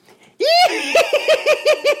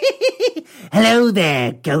Hello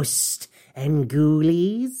there, ghost and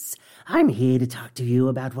ghoulies. I'm here to talk to you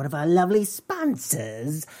about one of our lovely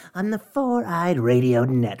sponsors on the Four-Eyed Radio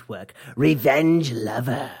Network, Revenge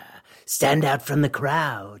Lover. Stand out from the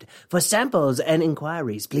crowd. For samples and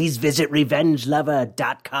inquiries, please visit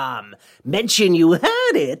RevengeLover.com. Mention you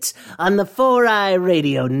heard it on the Four-Eye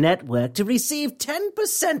Radio Network to receive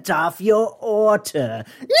 10% off your order.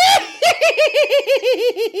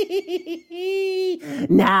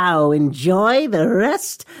 Now enjoy the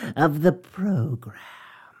rest of the program.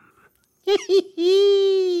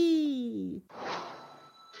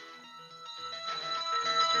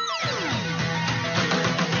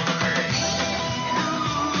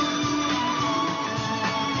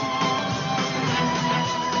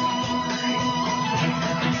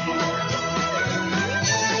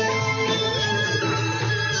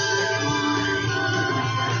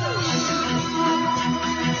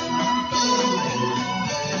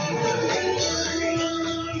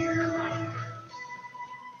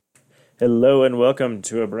 Hello and welcome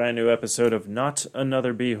to a brand new episode of Not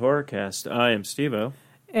Another B Horrorcast. I am Steve-O.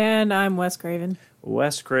 And I'm Wes Craven.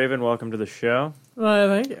 Wes Craven, welcome to the show. Well,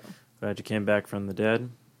 thank you. Glad you came back from the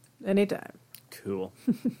dead. Anytime. Cool.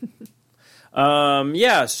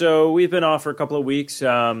 So we've been off for a couple of weeks.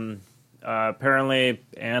 Apparently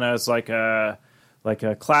Anna's like a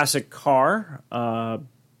classic car.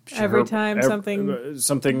 Every time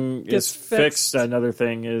something is fixed, another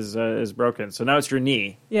thing is broken. So now it's your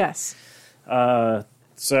knee. Yes. But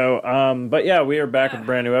yeah, we are back with a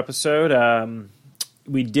brand new episode.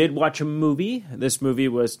 We did watch a movie. This movie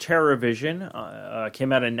was Terrorvision.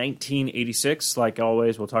 Came out in 1986. Like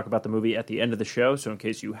always, we'll talk about the movie at the end of the show. So in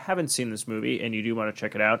case you haven't seen this movie and you do want to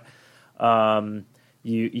check it out,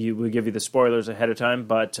 we give you the spoilers ahead of time.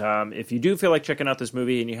 But if you do feel like checking out this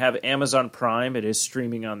movie and you have Amazon Prime, it is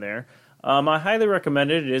streaming on there. I highly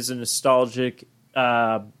recommend it. It is a nostalgic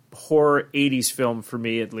horror 80s film for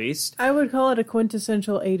me, at least. I would call it a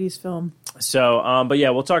quintessential 80s film. So, but yeah,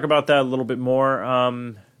 we'll talk about that a little bit more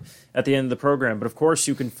at the end of the program. But of course,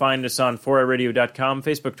 you can find us on 4iRadio.com,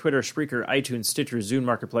 Facebook, Twitter, Spreaker, iTunes, Stitcher, Zune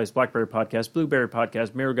Marketplace, BlackBerry Podcast, Blueberry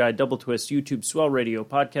Podcast, Mirror Guide, Double Twist, YouTube, Swell Radio,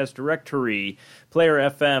 Podcast Directory, Player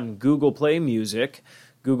FM, Google Play Music,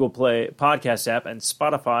 Google Play Podcast app, and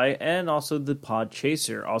Spotify, and also the Pod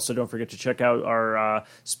Chaser. Also, don't forget to check out our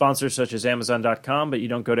sponsors such as Amazon.com, but you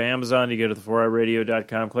don't go to Amazon, you go to the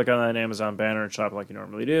 4iRadio.com, click on that Amazon banner and shop like you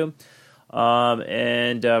normally do.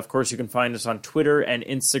 Of course, you can find us on Twitter and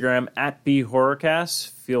Instagram at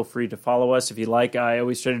BHorrorcast. Feel free to follow us if you like. I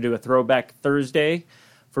always try to do a Throwback Thursday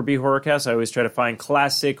for BHorrorcast. I always try to find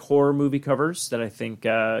classic horror movie covers that I think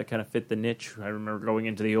kind of fit the niche. I remember going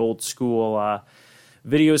into the old school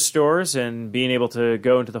video stores and being able to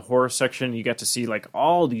go into the horror section. You got to see like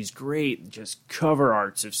all these great just cover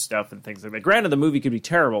arts of stuff and things like that. Granted, the movie could be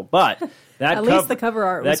terrible, but that at least the cover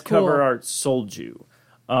art was cool. Cover art sold you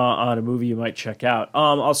on a movie you might check out.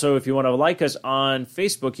 Also, if you want to like us on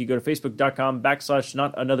Facebook, you go to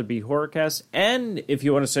facebook.com/NotAnotherBHorrorcast. And if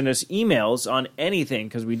you want to send us emails on anything,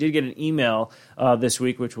 because we did get an email this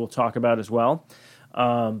week, which we'll talk about as well.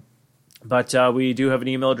 But we do have an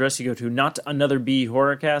email address. You go to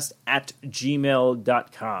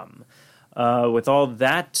notanotherBHorrorcast@gmail.com. With all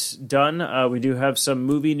that done, we do have some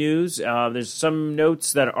movie news. There's some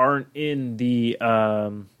notes that aren't in the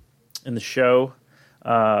show,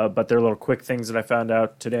 but they're little quick things that I found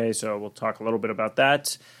out today, so we'll talk a little bit about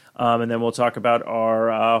that. And then we'll talk about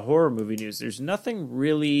our horror movie news. There's nothing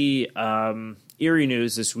really eerie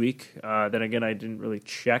news this week. Then again, I didn't really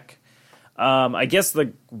check. I guess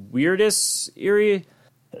the weirdest excuse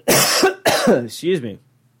me.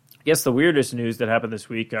 I guess the weirdest news that happened this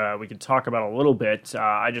week, we can talk about a little bit.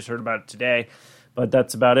 I just heard about it today, but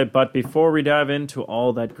that's about it. But before we dive into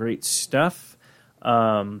all that great stuff,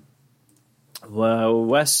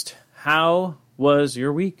 West, how was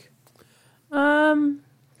your week? The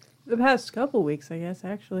past couple weeks, I guess,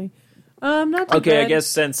 actually. Not too Okay, bad. I guess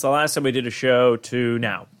since the last time we did a show to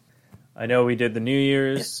now. I know we did the New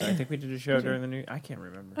Year's. I think we did a show during the New Year. I can't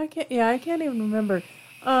remember. I can't even remember.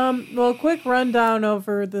 Well, quick rundown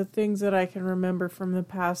over the things that I can remember from the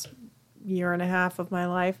past year and a half of my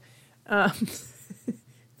life.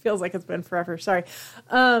 Feels like it's been forever. Sorry.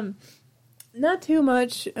 Not too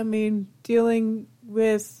much. I mean, dealing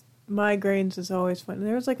with migraines is always fun.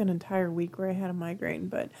 There was like an entire week where I had a migraine.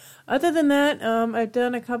 But other than that, I've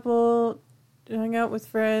done a couple, hung out with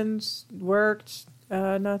friends, worked.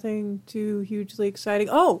 Nothing too hugely exciting.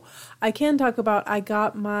 Oh, I can talk about I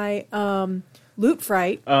got my Loot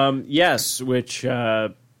Fright. Yes, which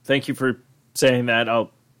thank you for saying that.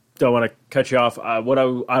 I'll don't want to cut you off. What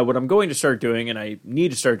I'm going to start doing, and I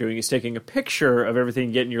need to start doing, is taking a picture of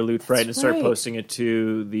everything, getting your loot right, and start posting it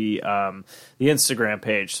to the Instagram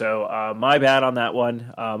page. So my bad on that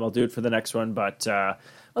one. I'll do it for the next one, but.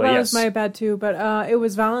 Well, that was my bad too, but it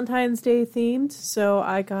was Valentine's Day themed, so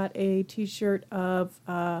I got a T-shirt of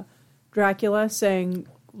Dracula saying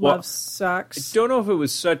 "Love sucks." I don't know if it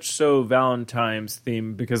was so Valentine's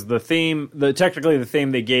theme, because technically the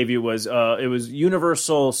theme they gave you was it was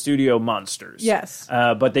Universal Studio Monsters. Yes,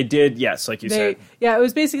 but they did like you said. Yeah, it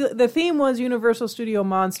was basically the theme was Universal Studio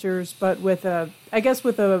Monsters, but with a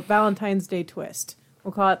Valentine's Day twist.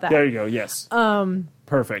 We'll call it that. There you go. Yes.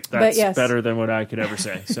 Perfect. That's better than what I could ever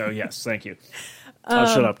say. So yes, thank you. I'll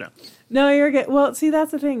shut up now. No, you're good. Well, see,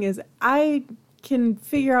 that's the thing is I can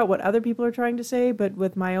figure out what other people are trying to say, but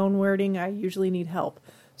with my own wording, I usually need help.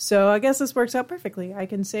 So I guess this works out perfectly. I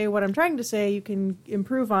can say what I'm trying to say, you can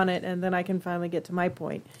improve on it, and then I can finally get to my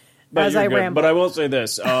point as I ramble. But I will say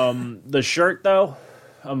this. The shirt, though,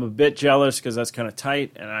 I'm a bit jealous because that's kind of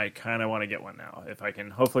tight, and I kind of want to get one now. If I can,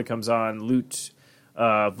 hopefully comes on Loot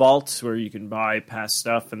Vault, where you can buy past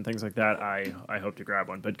stuff and things like that. I hope to grab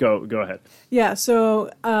one, but go ahead. Yeah, so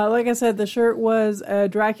like I said, the shirt was a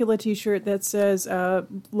Dracula t-shirt that says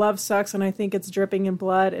 "Love sucks," and I think it's dripping in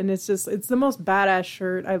blood, and it's the most badass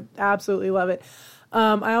shirt. I absolutely love it.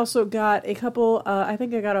 I also got a couple. I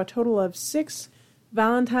think I got a total of 6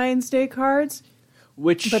 Valentine's Day cards,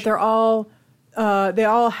 but they're all they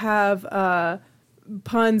all have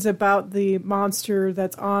puns about the monster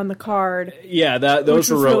that's on the card. Yeah, those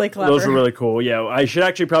were really clever. Those were really cool. Yeah, I should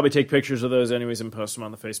actually probably take pictures of those anyways and post them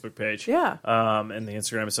on the Facebook page. Yeah. And the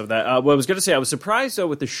Instagram and stuff like that. What I was going to say, I was surprised though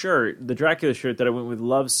with the shirt, the Dracula shirt, that I went with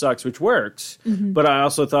Love Sucks, which works. Mm-hmm. But I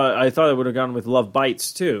also thought I would have gone with Love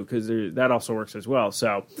Bites too, because that also works as well.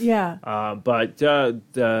 So yeah.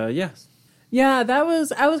 Yeah. Yeah, I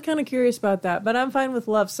was kind of curious about that, but I'm fine with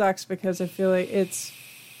Love Sucks because I feel like it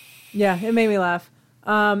made me laugh.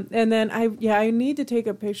 And then I need to take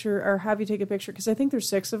a picture or have you take a picture because I think there's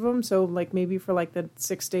 6 of them. So like maybe for like the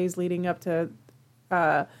 6 days leading up to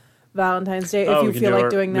Valentine's Day, if you feel like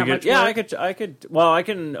doing that much work. Yeah, I could. Well, I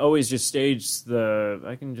can always just stage them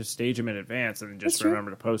in advance and just remember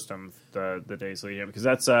to post them the days leading up, because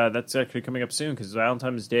that's actually coming up soon, because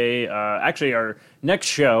Valentine's Day. Actually, our next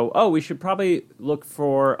show. Oh, we should probably look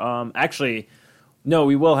for. No,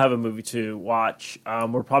 we will have a movie to watch.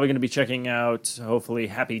 We're probably going to be checking out, hopefully,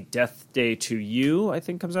 Happy Death Day to You, I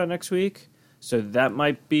think comes out next week. So that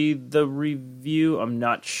might be the review. I'm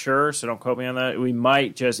not sure, so don't quote me on that. We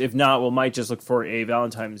might just, if not, we might just look for a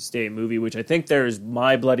Valentine's Day movie, which I think there's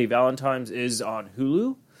My Bloody Valentine's is on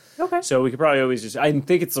Hulu. Okay. So we could probably always just, I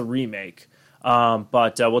think it's a remake.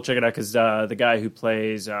 But we'll check it out, because the guy who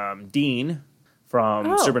plays Dean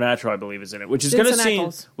from Supernatural, I believe, is in it, which is going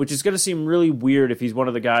to seem really weird if he's one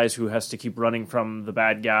of the guys who has to keep running from the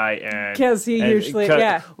bad guy, and because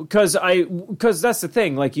that's the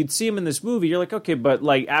thing. Like, you'd see him in this movie, you're like, okay, but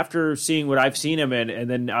like after seeing what I've seen him in, and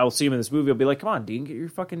then I'll see him in this movie, I'll be like, come on, Dean, get your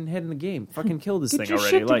fucking head in the game, fucking kill this thing already.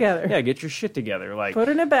 Shit together. Yeah, get your shit together. Like, put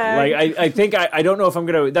it in a bag. Like, I think I don't know if I'm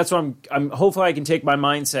gonna. That's why I'm hopefully I can take my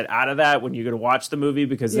mindset out of that when you're gonna watch the movie,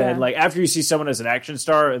 because then like after you see someone as an action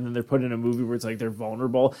star and then they're put in a movie where it's like they're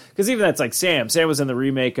vulnerable, because even that's like Sam was in the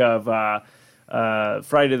remake of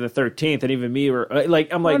Friday the 13th, and even me were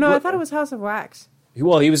like, I'm like, I thought it was House of Wax.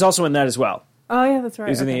 Well, he was also in that as well. Oh yeah, that's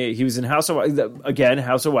right. He was in House of Wax again.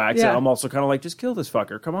 House of Wax. Yeah. And I'm also kind of like, just kill this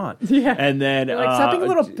fucker. Come on. Yeah. And then stop being a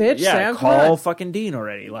little bitch. Yeah. Sam, call fucking Dean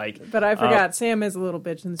already. Like. But I forgot Sam is a little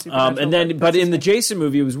bitch in the Supernatural. And then, but in the Jason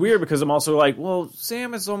movie, it was weird because I'm also like, well,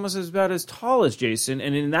 Sam is almost about as tall as Jason,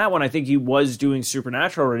 and in that one, I think he was doing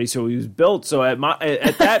Supernatural already, so he was built. So at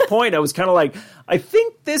that point, I was kind of like, I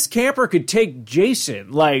think this camper could take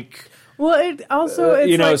Jason. Like. Well, it also,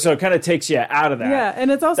 it's so it kind of takes you out of that. Yeah,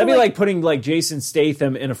 and it's also that'd be like putting like Jason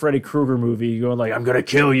Statham in a Freddy Krueger movie, going like, "I'm gonna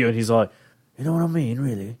kill you," and he's like, "You know what I mean,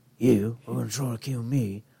 really? You are gonna try to kill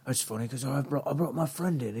me? That's funny because I brought my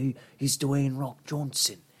friend in. He's Dwayne Rock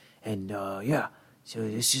Johnson, and so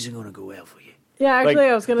this isn't gonna go well for you." Yeah, actually,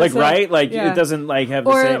 I was gonna say, right, like it doesn't like have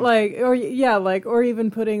the same, or even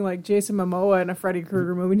putting like Jason Momoa in a Freddy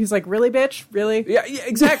Krueger movie, and he's like, "Really, bitch, really?" Yeah,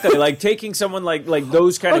 exactly. Like taking someone like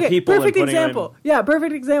those kind of people. Perfect example. Yeah,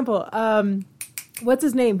 perfect example. What's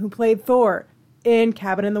his name? Who played Thor in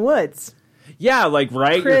Cabin in the Woods? Yeah, like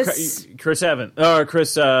Chris Evans or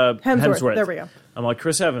Chris Hemsworth. There we go. I'm like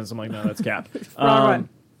Chris Evans. I'm like, no, that's Cap. Wrong one.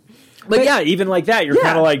 But yeah, even like that, you're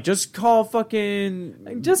kind of like, just call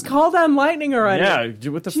down lightning already. Yeah,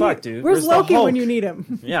 what the fuck, dude? Where's Loki when you need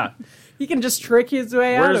him? Yeah. He can just trick his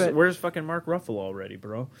way out of it. Where's fucking Mark Ruffalo already,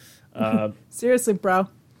 bro? Seriously, bro.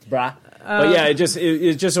 Bruh. But yeah, it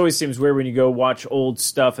just always seems weird when you go watch old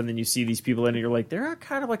stuff and then you see these people in it. You're like, they're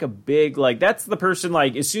kind of like a big, like, that's the person,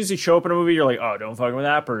 like, as soon as they show up in a movie, you're like, oh, don't fuck with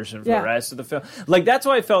that person for the rest of the film. Like, that's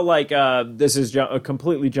why I felt like this is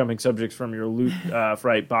completely jumping subjects from your Loot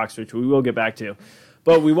Fright box, which we will get back to.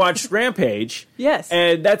 But we watched Rampage. Yes.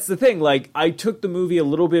 And that's the thing. Like, I took the movie a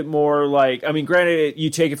little bit more, like, I mean, granted, you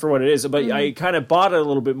take it for what it is, but I kind of bought it a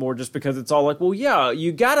little bit more just because it's all like, well, yeah,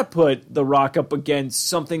 you got to put The Rock up against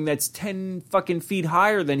something that's 10 fucking feet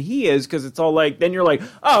higher than he is, because it's all like, then you're like,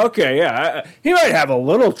 oh, okay, yeah, he might have a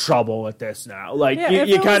little trouble with this now. Like,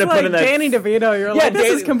 you kind of put in that. Danny DeVito, you're like,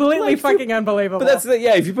 this is completely fucking unbelievable. But that's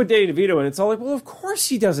if you put Danny DeVito in, it's all like, well, of course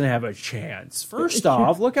he doesn't have a chance. First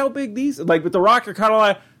off, look how big these, like, with The Rock, you're kind of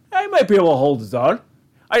like, I might be able to hold his own.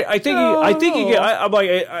 I think he can. I'm like,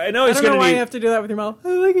 I know he's going to. I don't know why you have to do that with your mouth. I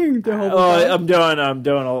think you can hold his own. I'm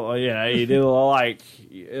doing. Yeah, you do like.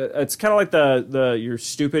 It's kind of like the your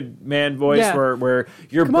stupid man voice where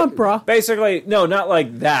you're. Come on, bro. Basically, no, not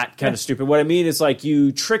like that kind of stupid. What I mean is like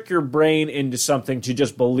you trick your brain into something to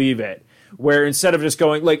just believe it. Where instead of just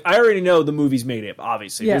going, like, I already know the movie's made up,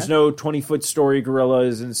 obviously. Yeah. There's no 20-foot story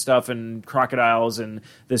gorillas and stuff and crocodiles and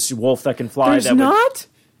this wolf that can fly. There's not?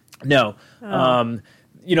 No.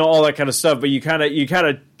 You know, all that kind of stuff, but you kind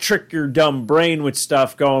of trick your dumb brain with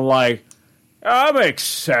stuff going like, oh, that makes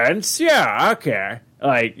sense. Yeah, okay.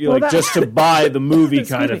 Like, just to buy the movie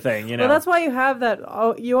kind of thing, you know? Well, that's why you have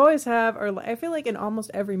that. You always have, or I feel like in almost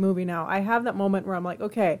every movie now, I have that moment where I'm like,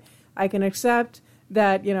 okay, I can accept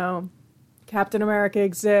that, you know, Captain America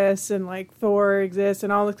exists and, like, Thor exists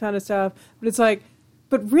and all this kind of stuff. But it's like,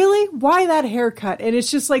 but really, why that haircut? And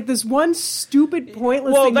it's just like this one stupid,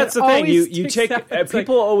 pointless thing. Well, that's the thing. You take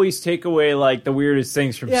people always take away like the weirdest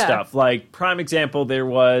things from stuff. Like prime example,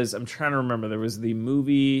 I'm trying to remember. There was a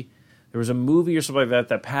movie or something like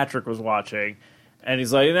that Patrick was watching, and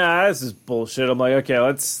he's like, "Nah, this is bullshit." I'm like, "Okay,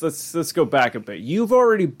 let's go back a bit. You've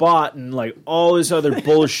already bought and like all this other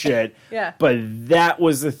bullshit, but that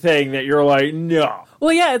was the thing that you're like, no."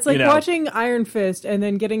 Well, yeah, it's like watching Iron Fist and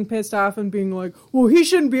then getting pissed off and being like, well, he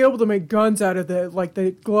shouldn't be able to make guns out of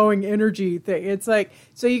the glowing energy thing. It's like,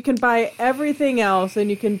 so you can buy everything else and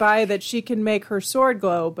you can buy that she can make her sword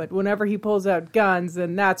glow, but whenever he pulls out guns,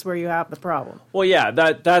 then that's where you have the problem. Well, yeah,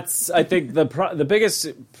 that's I think the biggest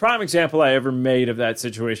prime example I ever made of that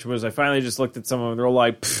situation was I finally just looked at someone and they're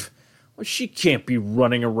like, well, she can't be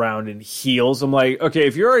running around in heels. I'm like, okay,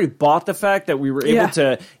 if you already bought the fact that we were able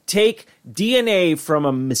to take DNA from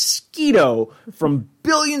a mosquito from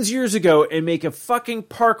billions years ago and make a fucking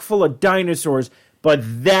park full of dinosaurs, but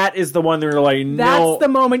that is the one that you're like, no. That's the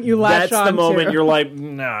moment you latch on to. That's the moment you're like,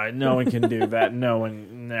 no, no one can do that.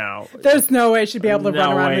 No. There's no way she'd be able to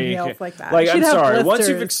run around in heels like that. Like, I'm sorry.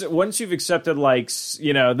 Once you've accepted, like,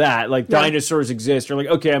 you know, that, like, dinosaurs exist, you're like,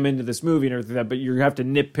 okay, I'm into this movie and everything like that, but you have to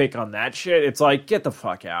nitpick on that shit. It's like, get the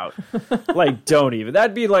fuck out. Like, don't even.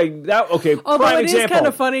 That'd be like, that, okay, although prime it example. Is kind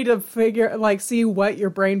of funny to figure, like, see what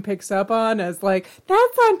your brain picks up on as, like,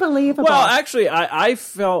 that's unbelievable. Well, actually, I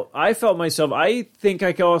felt myself, I think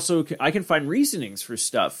I can find reasonings for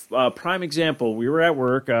stuff. Prime example, we were at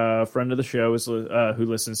work, a friend of the show who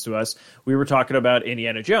listens to us, we were talking about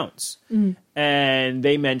Indiana Jones. Mm-hmm. And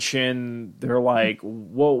they mentioned, they're like,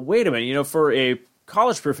 well, wait a minute, you know, for a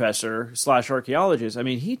college professor / archaeologist, I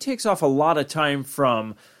mean, he takes off a lot of time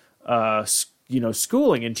from,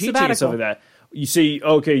 schooling and teaching and stuff like that. You see,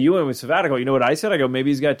 okay, you went with sabbatical. You know what I said? I go,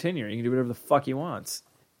 maybe he's got tenure. He can do whatever the fuck he wants.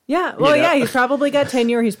 Yeah, well, you know? He's probably got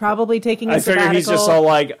tenure. He's probably taking a sabbatical. I figure he's just all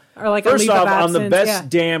like, first off, I'm the best yeah.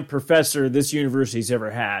 damn professor this university's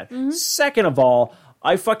ever had. Mm-hmm. Second of all,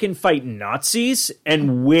 I fucking fight Nazis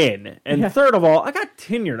and win. And third of all, I got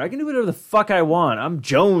tenure. I can do whatever the fuck I want. I'm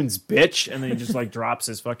Jones, bitch. And then he just like drops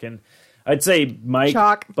his fucking, I'd say Mike,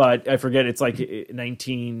 Chalk. But I forget. It's like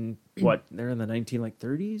 19, what? They're in the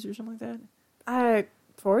 30s or something like that?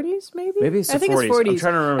 40s, maybe? Maybe it's the 40s. I think it's 40s. I'm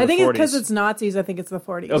trying to remember. I think the 40s. it's because it's Nazis. I think it's the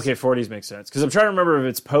 40s. Okay, 40s makes sense. Because I'm trying to remember if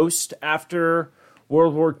it's post after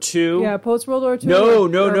World War II. Yeah, post World War II. No,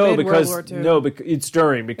 because it's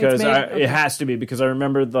during. Because it has to be. Because I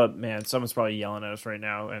remember someone's probably yelling at us right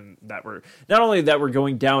now, and that we're not only that we're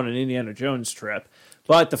going down an Indiana Jones trip,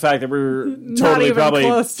 but the fact that we're totally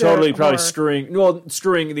probably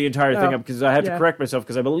screwing the entire thing up. Because I have to correct myself.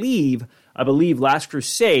 Because I believe Last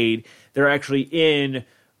Crusade, they're actually in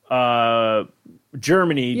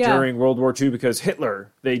Germany during World War II because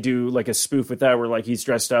Hitler, they do like a spoof with that where like he's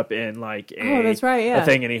dressed up in like that's right, a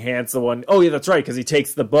thing and he hands the one. Oh yeah, that's right, because he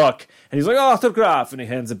takes the book and he's like, oh, autograph, and he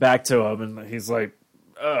hands it back to him and he's like,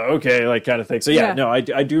 okay, like kind of thing. So Yeah. no, I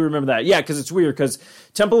do remember that. Yeah, because it's weird because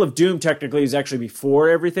Temple of Doom technically is actually before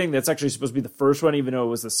everything. That's actually supposed to be the first one, even though it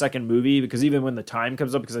was the second movie. Because even when the time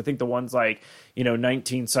comes up, because I think the one's like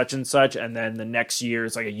 19 such and such, and then the next year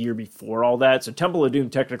it's like a year before all that. So Temple of Doom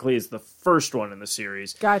technically is the first one in the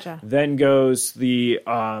series. Gotcha. Then goes the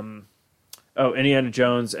Indiana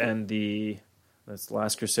Jones and that's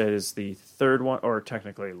Last Crusade is the third one, or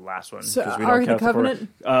technically last one. So 'cause we Ark don't of the count Covenant?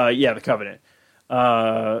 Yeah, the Covenant.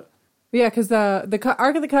 Yeah, because the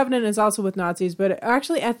Ark of the Covenant is also with Nazis, but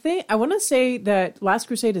actually, I want to say that Last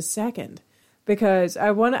Crusade is second because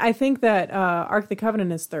I think that Ark of the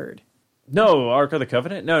Covenant is third. No, Ark of the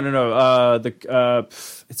Covenant. No.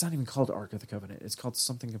 It's not even called Ark of the Covenant. It's called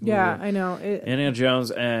something completely. Yeah, I know. Indiana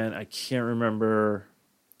Jones and I can't remember.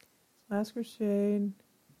 Last Crusade,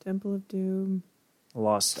 Temple of Doom,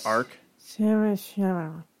 Lost Ark. I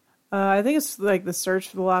think it's like the Search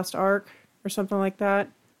for the Lost Ark or something like that.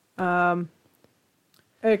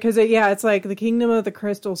 Because it's like the Kingdom of the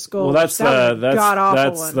Crystal Skull. Well, that's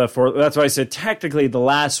god-awful one. the fourth. That's why I said technically the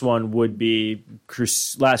last one would be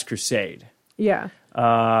Last Crusade. Yeah.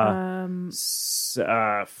 Fuck.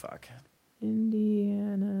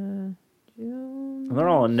 Indiana Jones. And they're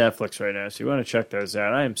all on Netflix right now, so you want to check those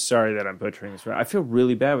out. I am sorry that I'm butchering this. I feel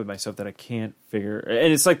really bad with myself that I can't figure.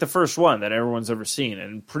 And it's like the first one that everyone's ever seen,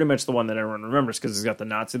 and pretty much the one that everyone remembers because it's got the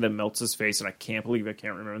Nazi that melts his face, and I can't believe I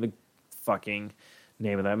can't remember the fucking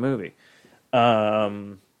name of that movie.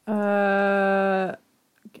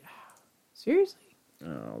 Seriously?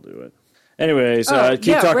 I'll do it. Anyways, keep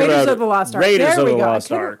yeah, talking Raiders about of the Lost Ark. Raiders There of we the go.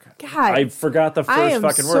 Lost Ark. God. I forgot the I first am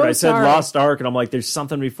fucking so word. I said sorry. Lost Ark, and I'm like, there's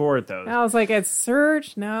something before it, though. I was like, it's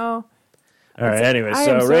Search? No. All right, anyways, I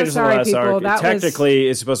am so so Raiders sorry, of the Lost people. Ark That technically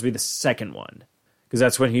is supposed to be the second one because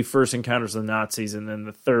that's when he first encounters the Nazis, and then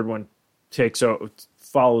the third one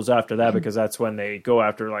follows after that because that's when they go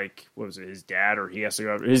after, like, what was it, his dad, or he has to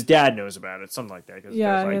go after his dad knows about it, something like that.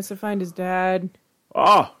 Yeah, he has to find his dad.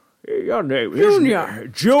 Oh, your name Junior.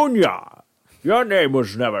 is Junior. Your name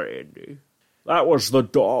was never Indy. That was the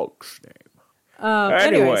dog's name.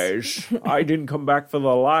 Anyways, I didn't come back for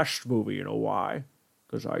the last movie. You know why?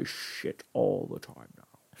 Because I shit all the time now.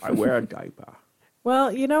 I wear a diaper.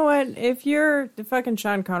 Well, you know what? If you're the fucking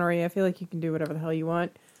Sean Connery, I feel like you can do whatever the hell you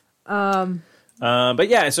want. But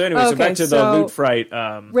yeah, so anyway, so Okay, back to the so Loot Fright.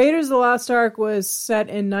 Raiders of the Lost Ark was set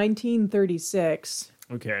in 1936.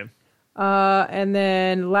 Okay. And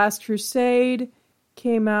then Last Crusade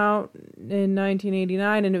came out in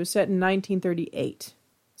 1989, and it was set in 1938.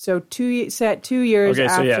 So set 2 years Okay,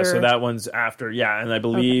 after. so yeah, so that one's after, yeah, and I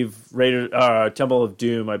believe Temple of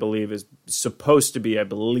Doom, I believe, is supposed to be,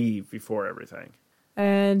 before everything.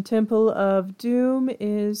 And Temple of Doom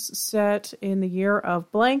is set in the year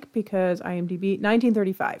of blank because IMDb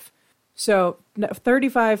 1935. So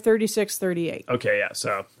 35, 36, 38. Okay, yeah,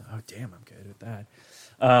 so, damn, I'm good at that.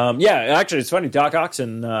 Yeah, actually, it's funny. Doc Ock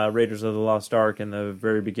in Raiders of the Lost Ark in the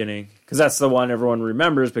very beginning, because that's the one everyone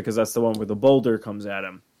remembers, because that's the one where the boulder comes at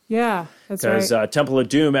him. Yeah, that's right. Because Temple of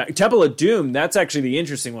Doom, that's actually the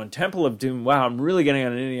interesting one. Temple of Doom, wow, I'm really getting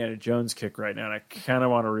on an Indiana Jones kick right now, and I kind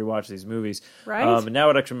of want to rewatch these movies. Right? And now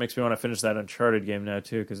it actually makes me want to finish that Uncharted game now,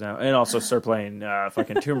 too, and also start playing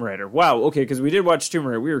fucking Tomb Raider. Wow, okay, because we did watch Tomb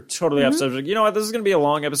Raider. We were totally off subject. You know what, this is going to be a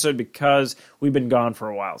long episode because we've been gone for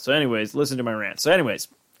a while. So anyways, listen to my rant. So anyways,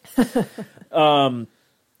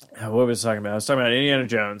 what was I talking about? I was talking about Indiana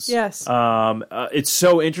Jones. Yes. It's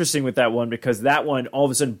so interesting with that one because that one, all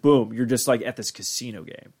of a sudden, boom, you're just like at this casino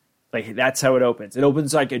game. Like, that's how it opens. It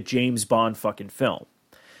opens like a James Bond fucking film.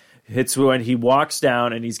 It's when he walks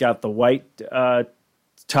down and he's got the white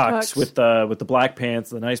tux with the black pants,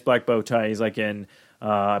 the nice black bow tie. He's like in,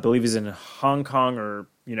 I believe he's in Hong Kong, or,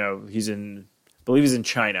 I believe he's in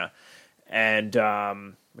China. And,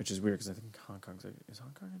 which is weird because I think Hong Kong's, is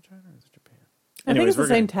Hong Kong in China or is it Japan? I think it's the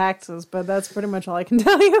same taxes, but that's pretty much all I can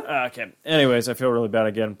tell you. Okay. Anyways, I feel really bad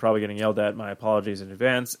again. Probably getting yelled at. My apologies in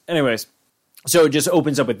advance. Anyways, so it just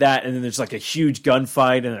opens up with that, and then there's like a huge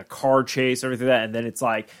gunfight and a car chase, everything like that, and then it's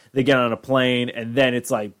like they get on a plane, and then it's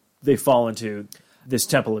like they fall into this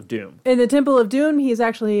Temple of Doom. In the Temple of Doom, he's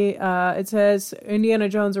actually, it says, Indiana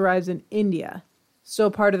Jones arrives in India, still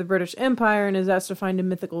part of the British Empire, and is asked to find a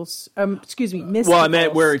mystical Well, I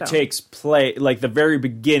meant where stone. it takes place, like the very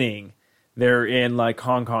beginning. They're in like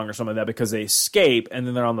Hong Kong or something like that because they escape, and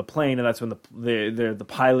then they're on the plane, and that's when the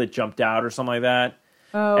pilot jumped out or something like that.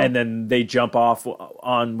 Oh. And then they jump off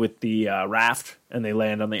on with the raft, and they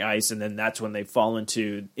land on the ice, and then that's when they fall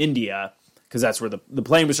into India because that's where the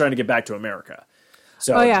plane was trying to get back to America.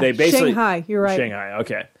 So Oh, yeah. they basically Shanghai, you're right. Shanghai,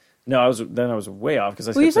 okay. No, I was way off because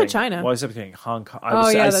I you said saying, China. Well, I said saying Hong Kong. Oh,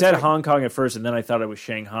 yeah, I that's said right. Hong Kong at first, and then I thought it was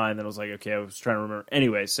Shanghai, and then I was like, okay, I was trying to remember.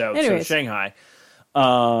 Anyway, so Shanghai.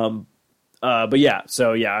 But yeah,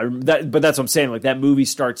 but that's what I'm saying. Like that movie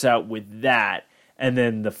starts out with that, and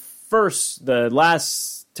then the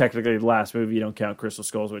last movie, you don't count Crystal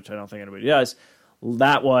Skulls, which I don't think anybody does.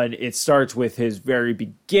 That one, it starts with his very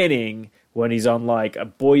beginning when he's on like a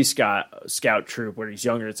Boy Scout troop where he's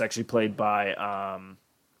younger. It's actually played by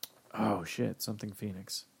something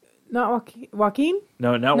Phoenix. Not Joaquin?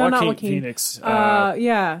 No, not Joaquin Phoenix.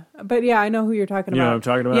 Yeah, but yeah, I know who you're talking about. You know what I'm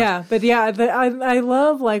talking about? Yeah, but yeah, I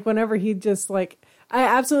love like whenever he just like, I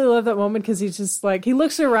absolutely love that moment because he's just like, he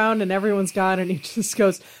looks around and everyone's gone and he just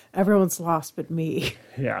goes, everyone's lost but me.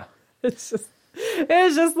 Yeah. It's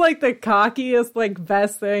just like the cockiest, like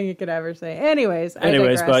best thing you could ever say. Anyways,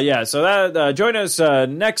 but yeah, so that join us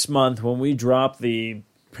next month when we drop the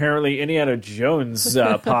apparently Indiana Jones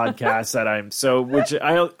podcast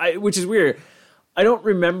that which is weird. I don't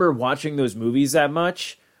remember watching those movies that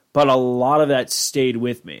much, but a lot of that stayed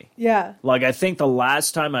with me. Yeah. Like, I think the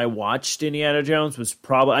last time I watched Indiana Jones was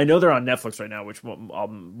probably... I know they're on Netflix right now, which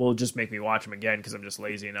will just make me watch them again because I'm just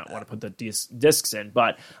lazy and not want to put the discs in.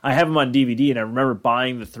 But I have them on DVD, and I remember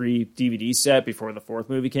buying the 3 DVD set before the 4th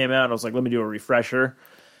movie came out. I was like, let me do a refresher.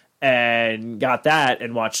 And got that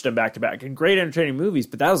and watched them back to back. And great entertaining movies,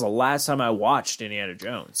 but that was the last time I watched Indiana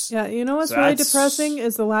Jones. Yeah, you know what's really depressing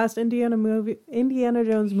is the last Indiana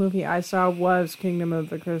Jones movie I saw was Kingdom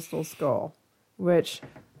of the Crystal Skull, which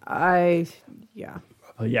yeah,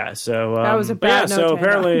 so that was a bad note so to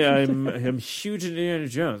apparently I'm huge in Indiana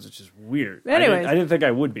Jones, which is weird. Anyways, I didn't think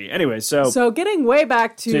I would be. Anyway, so getting way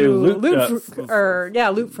back to Loot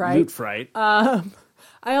Fright. Loot Fright.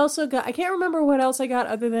 I also got, I can't remember what else I got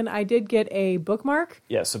other than I did get a bookmark.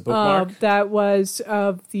 Yes, a bookmark. That was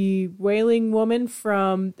of the Wailing Woman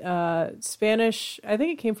from Spanish, I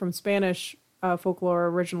think it came from Spanish folklore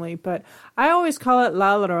originally, but I always call it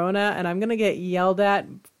La Llorona, and I'm going to get yelled at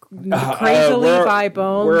crazily by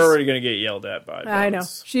Bones. We're already going to get yelled at by Bones. I know.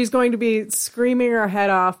 She's going to be screaming her head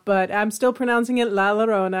off, but I'm still pronouncing it La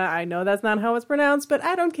Llorona. I know that's not how it's pronounced, but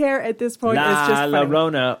I don't care at this point. La it's just funny.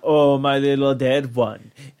 Llorona, oh my little dead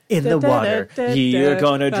one. In the water, you're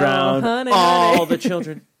going to drown all the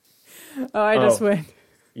children. I just went.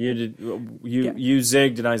 You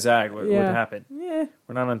zigged and I zagged. What happened? Yeah.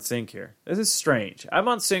 We're not on sync here. This is strange. I'm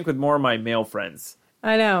on sync with more of my male friends.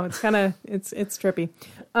 I know. It's kind of, it's trippy.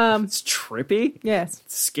 It's trippy? Yes.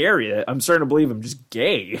 It's scary. I'm starting to believe I'm just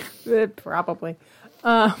gay. Probably.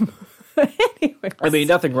 Anyways. I mean,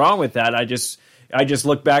 nothing wrong with that. I just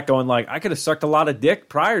look back going like, I could have sucked a lot of dick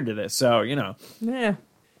prior to this. So, Yeah.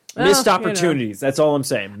 Missed opportunities. That's all I'm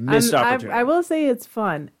saying. Missed opportunities. I will say it's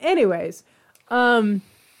fun. Anyways. Now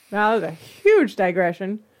that was a huge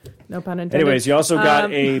digression. No pun intended. Anyways, you also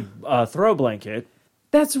got a throw blanket.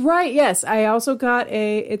 That's right. Yes, I also got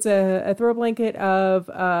a throw blanket of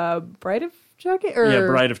Bride of Chucky.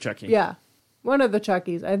 Bride of Chucky. Yeah, one of the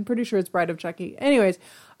Chuckies. I'm pretty sure it's Bride of Chucky. Anyways,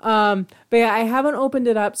 but yeah, I haven't opened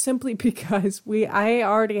it up simply because we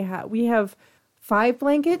have 5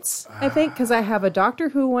 blankets, I think, because I have a Doctor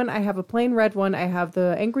Who one, I have a plain red one, I have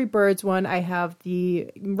the Angry Birds one, I have the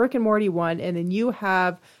Rick and Morty one, and then you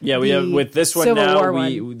have we have with this one Civil now. War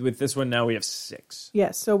one. With this one now we have 6.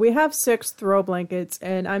 Yes, so we have 6 throw blankets,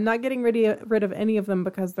 and I'm not getting rid of any of them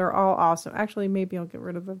because they're all awesome. Actually, maybe I'll get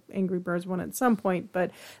rid of the Angry Birds one at some point, but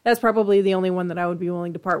that's probably the only one that I would be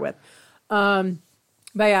willing to part with.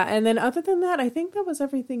 But yeah, and then other than that, I think that was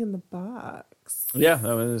everything in the box. Yeah,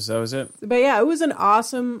 that was it. But yeah, it was an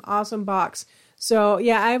awesome box. So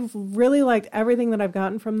yeah, I've really liked everything that I've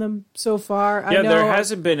gotten from them so far. Yeah, there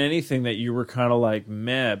hasn't been anything that you were kind of like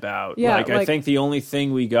meh about. Yeah, I think the only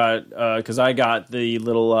thing we got, because I got the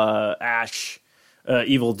little Ash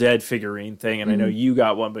Evil Dead figurine thing, and I know you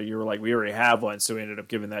got one, but you were like, we already have one, so we ended up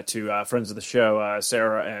giving that to friends of the show,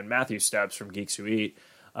 Sarah and Matthew Steps from Geeks Who Eat.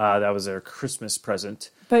 That was their Christmas present.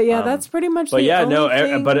 But yeah, that's pretty much but the yeah, only no,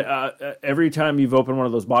 thing. But every time you've opened one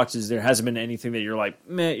of those boxes, there hasn't been anything that you're like,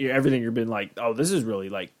 meh, everything you've been like, oh, this is really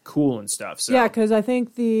like cool and stuff. So. Yeah, because I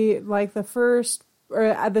think the first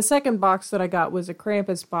or the second box that I got was a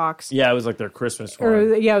Krampus box. Yeah, it was like their Christmas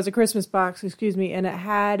one. It was a Christmas box, excuse me, and it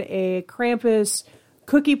had a Krampus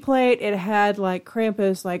cookie plate. It had like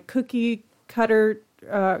Krampus like cookie cutter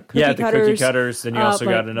cookie the cutters. cookie cutters. Then you also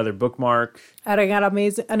got another bookmark. And I got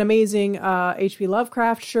an amazing H.P.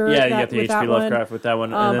 Lovecraft shirt. Yeah, you got the H.P. Lovecraft with that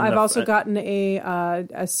one. And then I've also gotten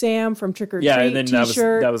a Sam from Trick or Treat and then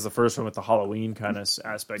T-shirt. that was the first one with the Halloween kind of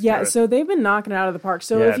aspect. Yeah, to it. so they've been knocking it out of the park.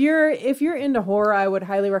 So if you're into horror, I would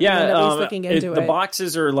highly recommend at least looking into it. The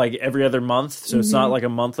boxes are like every other month, so it's not like a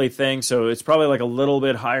monthly thing. So it's probably like a little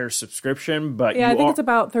bit higher subscription. But I think it's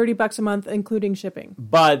about $30 a month, including shipping.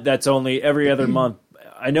 But that's only every other month.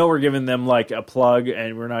 I know we're giving them like a plug,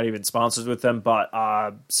 and we're not even sponsors with them. But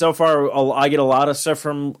so far, I get a lot of stuff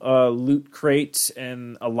from Loot Crate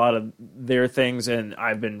and a lot of their things, and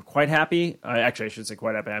I've been quite happy. I should say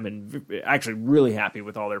quite happy. I've been actually really happy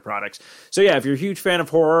with all their products. So yeah, if you're a huge fan of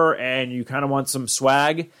horror and you kind of want some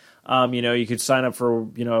swag. You could sign up for,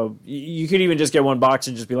 you could even just get one box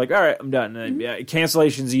and just be like, all right, I'm done. And,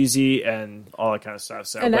 cancellation's easy and all that kind of stuff.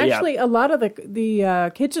 So, and actually, a lot of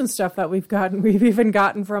the kitchen stuff that we've even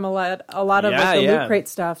gotten from a lot of the Loot Crate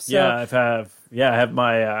stuff. So. Yeah, I have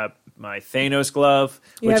my my Thanos glove.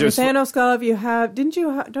 You have your Thanos glove. You have, don't you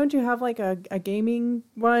have like a gaming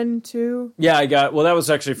one too? Yeah, I got. Well, that was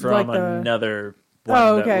actually from another one.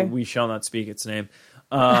 Oh, okay. We shall not speak its name.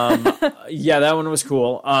 That one was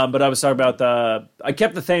cool. But I was talking about I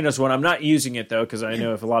kept the Thanos one. I'm not using it though, because I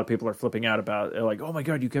know if a lot of people are flipping out about it, they're like, oh my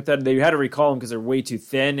God, you kept that. They had to recall them because they're way too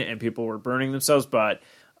thin and people were burning themselves. But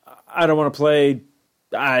I don't want to play.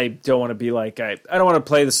 I don't want to be like, I don't want to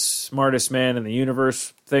play the smartest man in the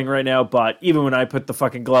universe thing right now. But even when I put the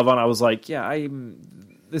fucking glove on, I was like,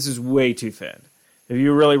 this is way too thin. If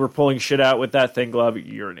you really were pulling shit out with that thin glove,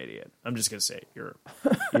 you're an idiot. I'm just going to say it. You're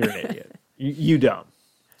an idiot. You dumb.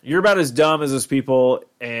 You're about as dumb as those people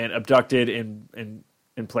and abducted in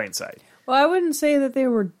plain sight. Well, I wouldn't say that they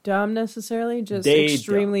were dumb necessarily, just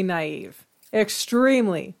extremely naive.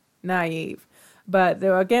 Extremely naive. But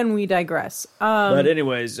again, we digress. But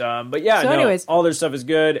anyways, all their stuff is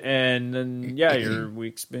good, and then your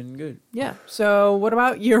week's been good. Yeah. So what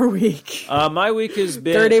about your week? My week has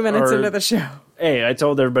been 30 minutes into the show. Hey, I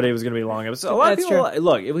told everybody it was going to be long. A lot of people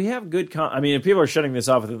look. If we have good, if people are shutting this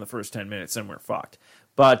off within the first 10 minutes, then we're fucked.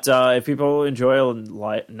 But if people enjoy a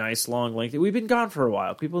nice, long, lengthy... We've been gone for a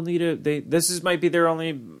while. People need might be their only...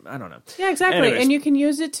 I don't know. Yeah, exactly. Anyways. And you can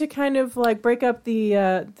use it to kind of like break up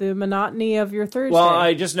the monotony of your Thursday. Well,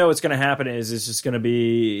 I just know what's going to happen is it's just going to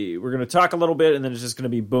be... We're going to talk a little bit, and then it's just going to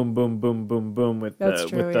be boom, boom, boom, boom, boom with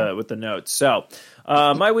the notes. So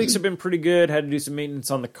my weeks have been pretty good. Had to do some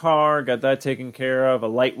maintenance on the car. Got that taken care of. A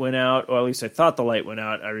light went out. Or at least I thought the light went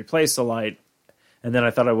out. I replaced the light. And then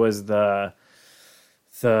I thought it was the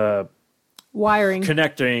wiring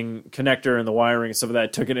connector and the wiring and stuff of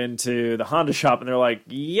that. Took it into the Honda shop and they're like,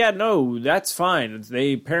 yeah, no, that's fine.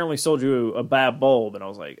 They apparently sold you a bad bulb. And I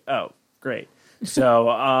was like, oh, great. So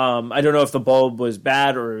I don't know if the bulb was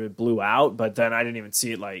bad or it blew out, but then I didn't even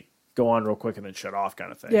see it like go on real quick and then shut off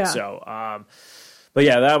kind of thing. Yeah. So, but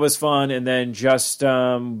yeah, that was fun. And then just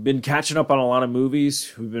been catching up on a lot of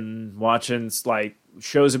movies. We've been watching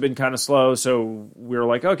shows have been kind of slow, so we were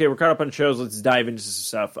like, okay, we're caught up on shows. Let's dive into some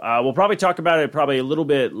stuff. We'll probably talk about it a little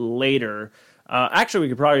bit later. Actually, we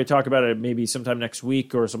could probably talk about it maybe sometime next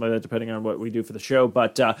week or something like that, depending on what we do for the show.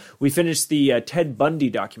 But we finished the Ted Bundy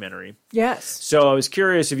documentary. Yes. So I was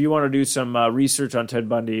curious if you want to do some research on Ted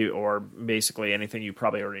Bundy or basically anything you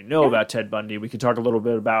probably already know about Ted Bundy. We could talk a little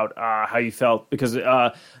bit about how you felt because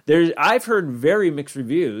I've heard very mixed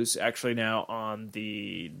reviews actually now on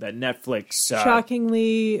that Netflix.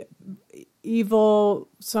 Shockingly evil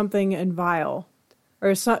something and vile.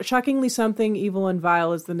 Or Shockingly Something, Evil and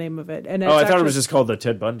Vile is the name of it. And I thought it was just called the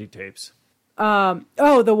Ted Bundy tapes. The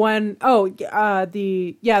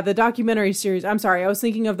documentary series. I'm sorry, I was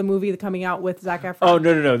thinking of the movie coming out with Zac Efron. Oh,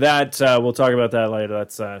 no. That, we'll talk about that later.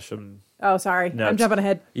 That's Oh, sorry. I'm jumping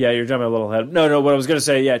ahead. Yeah, you're jumping a little ahead. No, what I was going to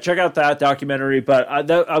say, check out that documentary. But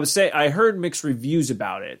I would say I heard mixed reviews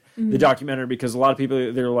about it, the documentary, because a lot of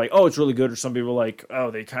people, they were like, oh, it's really good. Or some people were like, oh,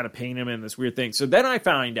 they kind of paint him in this weird thing. So then I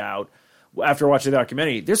found out, after watching the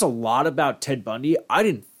documentary, there's a lot about Ted Bundy I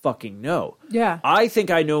didn't fucking know. Yeah. I think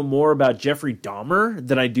I know more about Jeffrey Dahmer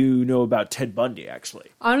than I do know about Ted Bundy, actually.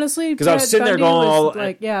 Honestly, because I was sitting there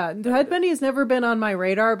going, Ted Bundy has never been on my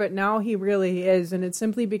radar, but now he really is, and it's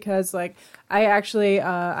simply because, I actually,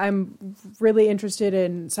 I'm really interested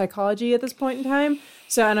in psychology at this point in time,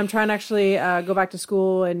 and I'm trying to actually go back to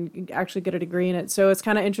school and actually get a degree in it, so it's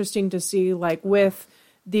kind of interesting to see, with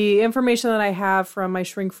the information that I have from my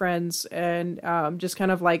shrink friends and just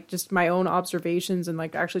kind of just my own observations and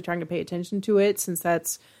actually trying to pay attention to it, since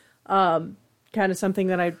that's kind of something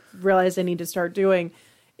that I realized I need to start doing,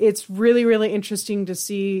 it's really, really interesting to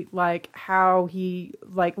see like how he,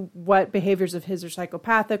 like what behaviors of his are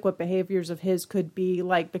psychopathic, what behaviors of his could be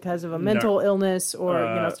like because of a mental illness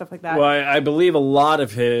or, stuff like that. Well, I believe a lot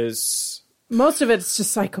of his... Most of it's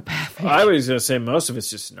just psychopathic. I was going to say most of it's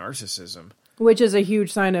just narcissism. Which is a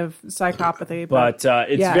huge sign of psychopathy. But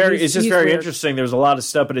it's just very interesting. There's a lot of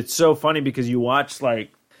stuff, but it's so funny because you watch,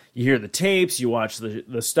 like, you hear the tapes, you watch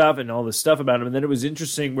the stuff and all the stuff about him, and then it was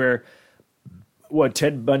interesting where...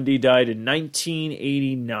 Ted Bundy died in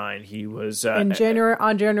 1989. He was... on January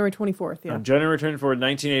 24th, yeah. On January 24th,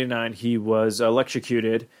 1989, he was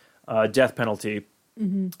electrocuted, death penalty.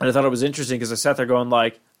 Mm-hmm. And I thought it was interesting because I sat there going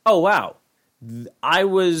like, oh, wow. I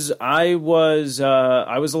was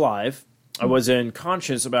alive. I was in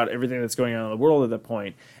conscious about everything that's going on in the world at that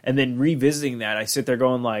point. And then revisiting that, I sit there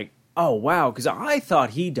going like, oh, wow. Because I thought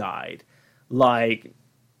he died like...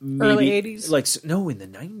 Maybe, early 80s? Like, no, in the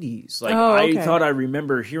 90s. Like, okay. I thought I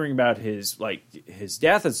remember hearing about his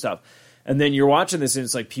death and stuff. And then you're watching this, and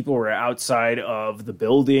it's like people were outside of the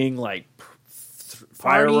building, like,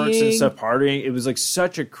 fireworks and stuff, partying. It was, like,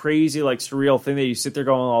 such a crazy, like, surreal thing that you sit there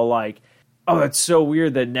going all like, oh, that's so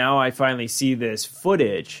weird that now I finally see this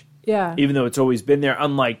footage. Yeah. Even though it's always been there,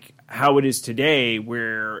 unlike how it is today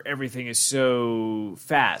where everything is so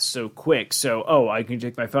fast, so quick. So, I can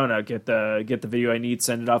take my phone out, get the video I need,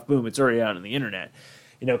 send it off, boom, it's already out on the internet.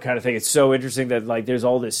 Kind of thing. It's so interesting that like there's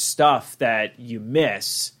all this stuff that you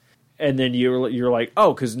miss, and then you're like,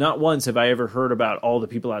 oh, because not once have I ever heard about all the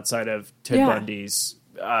people outside of Ted Bundy's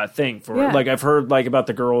thing for like I've heard like about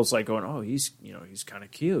the girls like going, oh, he's kind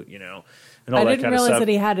of cute, and all I that didn't kind realize of stuff. that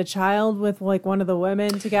he had a child with like one of the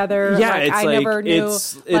women together. Yeah, like, it's I like, never knew.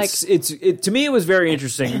 It's to me it was very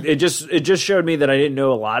interesting. It just showed me that I didn't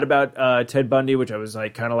know a lot about Ted Bundy, which I was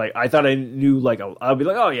like kind of like I thought I knew like I'd be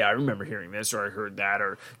like, oh yeah, I remember hearing this or I heard that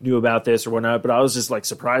or knew about this or whatnot. But I was just like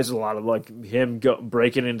surprised with a lot of like him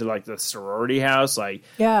breaking into like the sorority house, like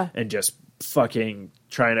and just fucking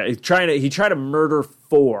trying to murder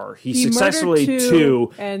 4. He successfully murdered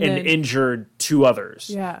 2 and injured 2 others.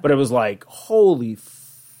 Yeah. But it was like, holy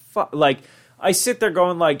fuck. Like, I sit there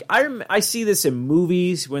going like, I see this in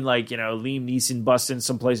movies when like, Liam Neeson busts in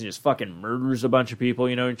someplace and just fucking murders a bunch of people,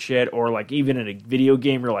 and shit. Or like even in a video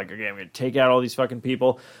game, you're like, okay, I'm going to take out all these fucking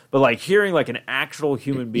people. But like hearing like an actual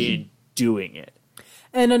human being doing it.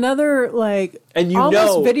 And another, like,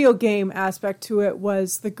 almost video game aspect to it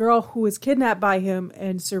was the girl who was kidnapped by him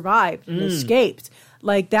and survived and escaped.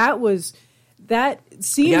 Like, that seems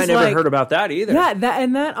like... Yeah, I never heard about that either. Yeah,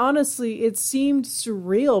 that honestly, it seemed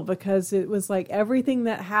surreal because it was like everything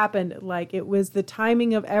that happened, like, it was the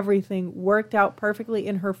timing of everything worked out perfectly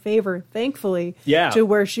in her favor, thankfully. Yeah. To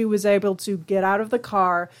where she was able to get out of the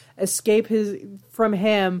car, escape from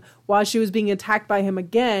him while she was being attacked by him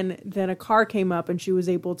again. Then a car came up and she was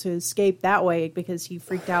able to escape that way because he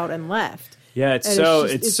freaked out and left. Yeah, it's so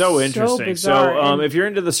interesting. So if you're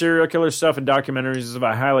into the serial killer stuff and documentaries,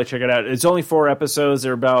 I highly check it out. It's only 4 episodes.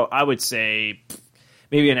 They're about, I would say,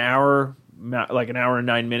 maybe an hour, like an hour and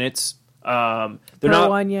 9 minutes. They're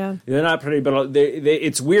not pretty, but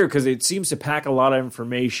it's weird because it seems to pack a lot of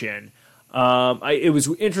information. It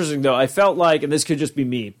was interesting though. I felt like, and this could just be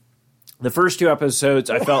me, the first 2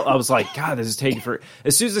 episodes, I was like, God, this is taking for.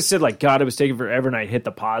 As soon as I said like, God, it was taking forever, and I hit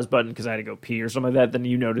the pause button because I had to go pee or something like that. Then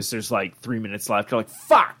you notice there's like 3 minutes left. You're like,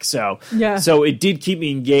 fuck. So it did keep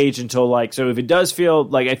me engaged until like. So if it does feel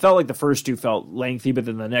like I felt like the first 2 felt lengthy, but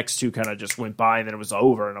then the next 2 kind of just went by, and then it was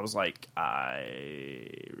over, and I was like, I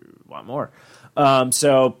want more.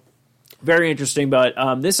 So very interesting,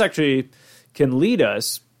 but this actually can lead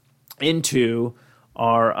us into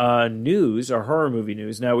our news, our horror movie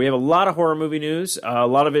news. Now, we have a lot of horror movie news. A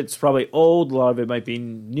lot of it's probably old. A lot of it might be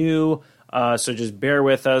new. So just bear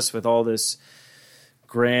with us with all this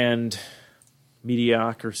grand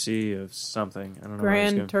mediocrity of something. I don't know.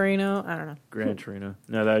 Gran Torino? I don't know. Gran Torino.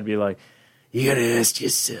 No, that would be like, you gotta ask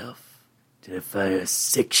yourself, did I fire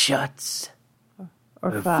 6 shots?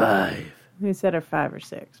 Or 5. He said or 5 or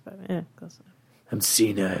 6, but yeah, close enough. I'm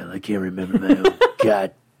senile. I can't remember my own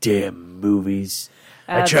goddamn movies.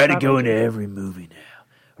 I try to go into every movie now,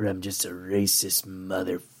 or I'm just a racist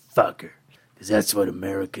motherfucker. Because that's what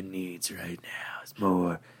America needs right now. It's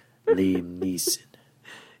more Liam Neeson.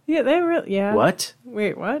 Yeah, they really... Yeah. What?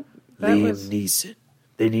 Wait, what? Neeson.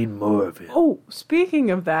 They need more of him. Oh,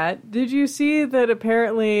 speaking of that, did you see that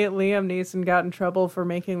apparently Liam Neeson got in trouble for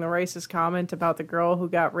making the racist comment about the girl who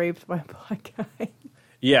got raped by a black guy?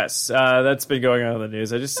 Yes, that's been going on in the news.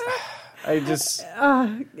 There's a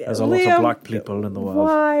lot of black people in the world.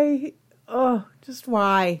 Why? Oh, just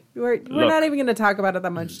why? We're not even going to talk about it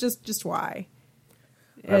that much. Just why?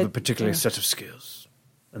 I have a particular set of skills.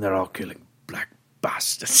 and they're all killing black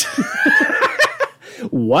bastards.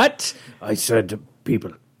 What? I said to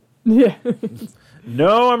people, Yeah.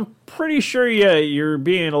 No, I'm pretty sure you're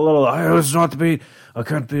being a little... I can't be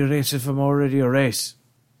a racist if I'm already a race.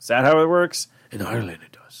 Is that how it works? In Ireland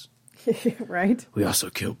it does. Right? We also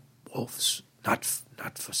kill wolves, not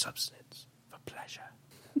for substance, for pleasure.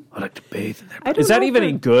 I like to bathe in their I don't Is that know even if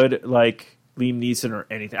any good, like Liam Neeson or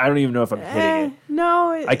anything? I don't even know if I'm hitting it.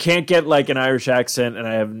 No. I can't get like an Irish accent, and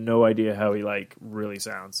I have no idea how he like really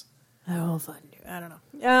sounds. I will find you. I don't know.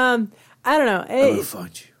 I don't know. I will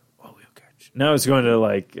find you. I will catch you. Now it's going to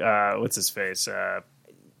like what's his face?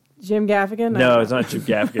 Jim Gaffigan? No, it's not Jim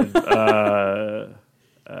Gaffigan.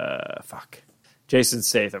 Fuck, Jason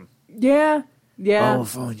Statham. Yeah. I will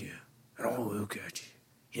find you, and I will catch you.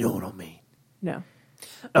 You know what I mean? No.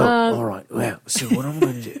 Oh, all right. Well, so what I'm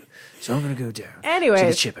going to do, I'm going to go down to Anyways.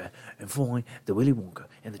 the chipper and find the Willy Wonka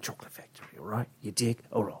and the chocolate factory, all right? You dig?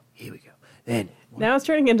 All right, here we go. Then, Now it's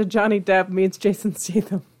turning into Johnny Depp meets Jason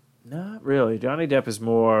Statham. Not really. Johnny Depp is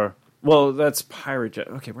more. Well, that's pirate.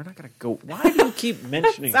 Okay, we're not gonna go. Why do you keep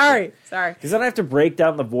mentioning? Sorry. Because then I have to break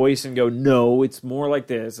down the voice and go, no, it's more like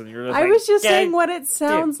this, and you're just I like, was just "Yeah." saying what it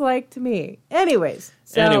sounds like to me. Anyways,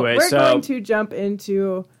 so Anyway, we're so- going to jump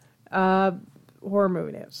into horror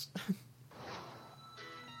movie news.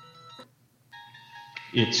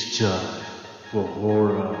 It's time for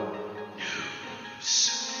horror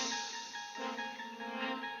news.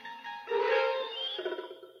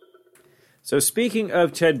 So speaking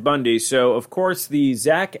of Ted Bundy, so of course the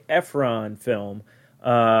Zac Efron film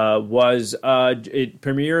it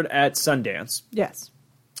premiered at Sundance. Yes.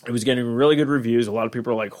 It was getting really good reviews. A lot of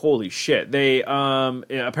people are like, "Holy shit!" They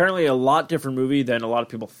apparently a lot different movie than a lot of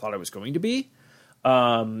people thought it was going to be.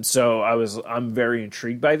 So I'm very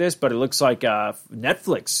intrigued by this, but it looks like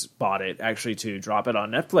Netflix bought it actually to drop it on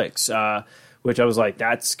Netflix. Which I was like,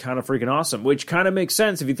 that's kind of freaking awesome. Which kind of makes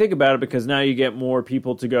sense if you think about it, because now you get more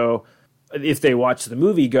people to go, if they watch the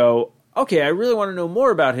movie, go, okay, I really want to know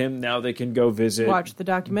more about him. Now they can go Watch the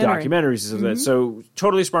documentary. documentaries of that. So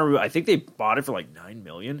totally smart movie. I think they bought it for like $9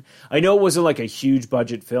 million. I know it wasn't like a huge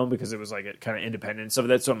budget film because it was like a kind of independent and stuff of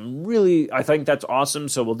that. So I think that's awesome.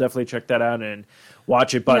 So we'll definitely check that out and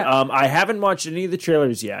watch it. But Yeah. I haven't watched any of the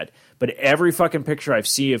trailers yet. But every fucking picture I've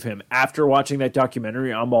seen of him after watching that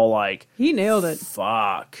documentary, I'm all like, He nailed it.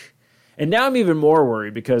 fuck. And now I'm even more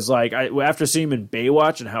worried because, like, after seeing him in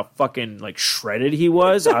Baywatch and how fucking like shredded he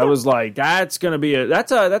was, I was like, that's gonna be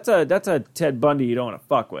that's a Ted Bundy you don't want to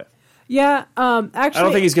fuck with. Yeah, actually, I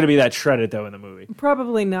don't think he's gonna be that shredded though in the movie.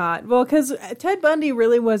 probably not. Well, because Ted Bundy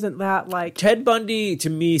really wasn't that like. Ted Bundy to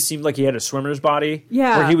me seemed like he had a swimmer's body.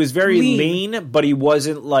 Yeah, where he was very lean. lean, but he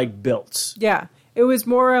wasn't like built. Yeah, it was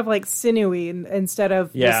more of like sinewy instead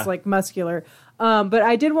of Yeah. just like muscular. But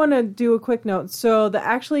I did want to do a quick note. So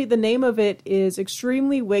the name of it is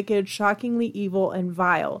Extremely Wicked, Shockingly Evil, and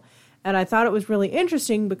Vile. And I thought it was really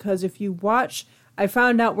interesting because if you watch, I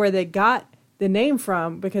found out where they got the name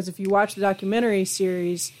from, because if you watch the documentary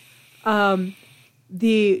series,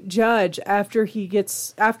 the judge,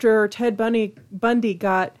 after Ted Bundy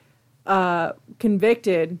got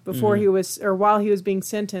convicted before he was, or while he was being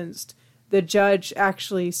sentenced, the judge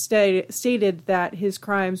actually stated that his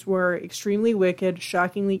crimes were extremely wicked,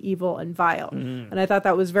 shockingly evil, and vile. And I thought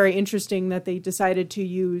that was very interesting that they decided to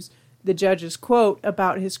use the judge's quote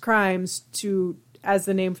about his crimes as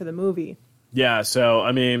the name for the movie. Yeah, so,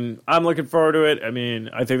 I mean, I'm looking forward to it. I mean,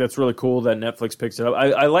 I think that's really cool that Netflix picks it up.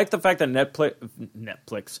 I like the fact that Netflix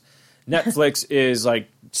is, like,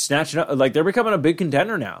 snatching up. Like, they're becoming a big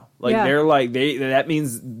contender now. Like, Yeah. they're like, that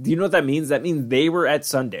means, do you know what that means? That means they were at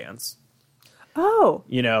Sundance. Oh,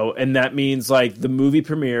 You know, and that means, like, the movie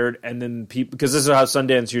premiered, and then people, because this is how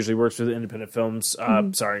Sundance usually works with independent films. Sorry,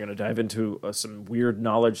 I'm going to dive into some weird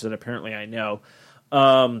knowledge that apparently I know.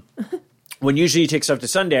 When usually you take stuff to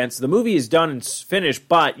Sundance, the movie is done and finished,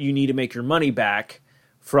 but you need to make your money back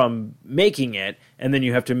from making it, and then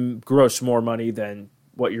you have to gross more money than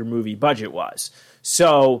what your movie budget was.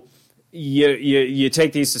 So you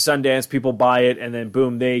take these to Sundance, people buy it, and then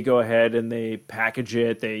boom, they go ahead and they package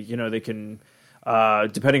it. They can,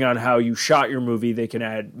 depending on how you shot your movie, they can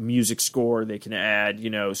add music score, they can add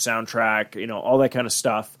soundtrack, all that kind of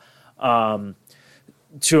stuff.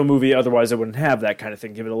 To a movie, otherwise I wouldn't have that kind of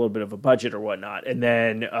thing. Give it a little bit of a budget or whatnot, and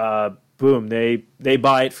then boom, they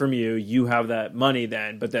buy it from you. You have that money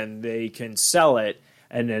then, but then they can sell it,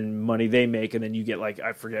 and then money they make, and then you get like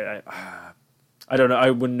I don't know. I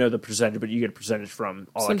wouldn't know the percentage, but you get a percentage from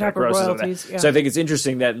all Some that kind type of of grosses. royalties, yeah. So I think it's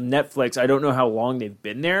interesting that Netflix. I don't know how long they've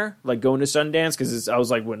been there, like going to Sundance, because I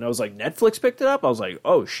was like, when I was like Netflix picked it up, I was like,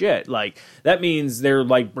 oh shit, like that means they're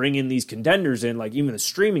like bringing these contenders in, like even the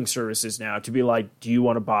streaming services now, to be like, do you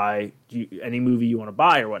want to buy any movie you want to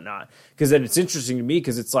buy or whatnot? Because then it's interesting to me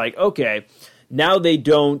because it's like, okay, now they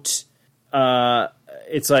don't.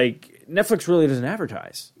 It's like. Netflix really doesn't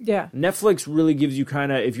advertise. Yeah. Netflix really gives you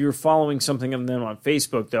kind of, if you're following something of them on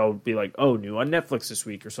Facebook, they'll be like, oh, new on Netflix this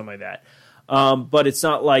week or something like that. But it's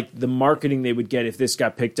not like the marketing they would get if this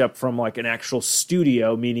got picked up from like an actual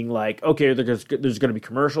studio, meaning like, okay, there's going to be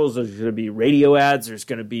commercials, there's going to be radio ads, there's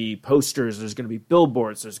going to be posters, there's going to be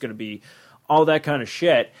billboards, there's going to be all that kind of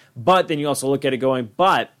shit. But then you also look at it going,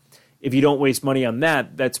 but if you don't waste money on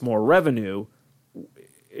that, that's more revenue.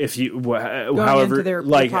 If you, however,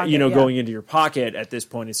 like, pocket, you know, yeah. going into your pocket at this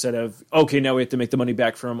point instead of, okay, now we have to make the money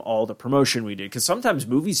back from all the promotion we did. Because sometimes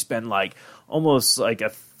movies spend like almost like a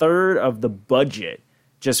third of the budget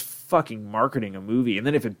just fucking marketing a movie. And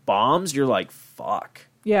then if it bombs, you're like, fuck.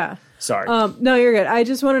 Yeah. Sorry. No, you're good. I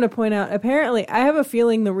just wanted to point out, apparently, I have a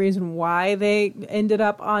feeling the reason why they ended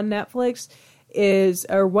up on Netflix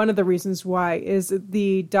or one of the reasons why, is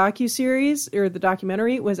the docuseries or the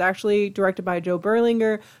documentary was actually directed by Joe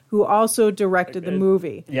Berlinger, who also directed the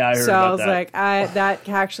movie. Yeah, I heard so about I was that. like, that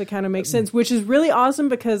actually kind of makes sense, which is really awesome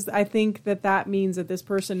because I think that means that this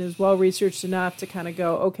person is well researched enough to kind of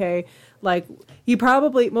go, okay, like he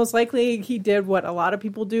probably, most likely he did what a lot of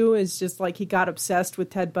people do, is just like he got obsessed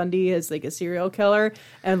with Ted Bundy as like a serial killer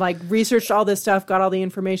and like researched all this stuff, got all the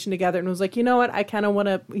information together and was like, you know what, I kind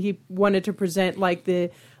of he wanted to present like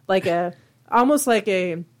almost like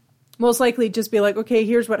a, most likely just be like, okay,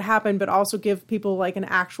 here's what happened, but also give people like an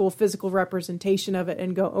actual physical representation of it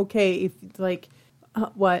and go, okay, if like,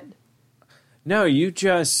 what? No, you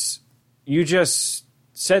just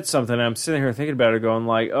said something. I'm sitting here thinking about it, going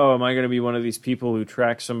like, oh, am I going to be one of these people who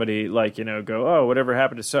track somebody, like, you know, go, oh, whatever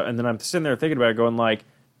happened to so, and then I'm sitting there thinking about it, going like,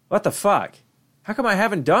 what the fuck? How come I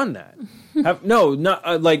haven't done that?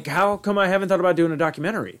 How come I haven't thought about doing a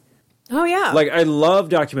documentary? Oh yeah. Like, I love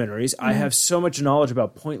documentaries. I have so much knowledge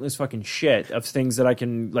about pointless fucking shit of things that I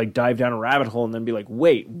can like dive down a rabbit hole and then be like,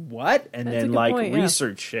 wait, what? And That's a then good like point, yeah.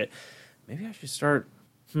 research shit. Maybe I should start.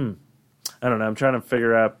 I don't know. I'm trying to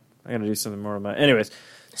figure out. I'm gonna do something more of my. Anyways,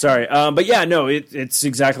 sorry. But yeah, no, it's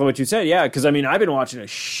exactly what you said. Yeah, because I mean, I've been watching a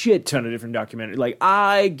shit ton of different documentaries. Like,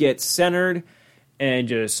 I get centered and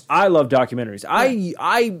just I love documentaries. Yeah.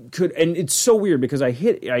 I could, and it's so weird because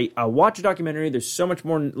I watch a documentary. There's so much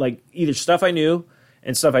more like either stuff I knew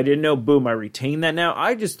and stuff I didn't know. Boom, I retain that now.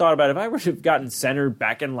 I just thought about if I would have gotten centered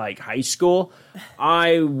back in like high school,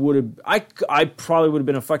 I probably would have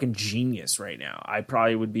been a fucking genius right now. I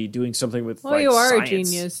probably would be doing something with Well, like you are science. a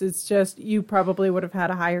genius. It's just you probably would have had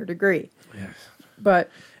a higher degree. Yeah. But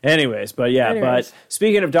Anyways. But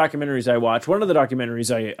speaking of documentaries I watched, one of the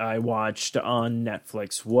documentaries I watched on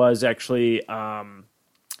Netflix was actually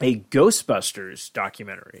a Ghostbusters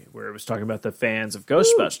documentary where it was talking about the fans of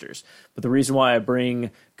Ghostbusters. But the reason why I bring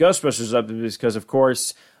Ghostbusters up is because, of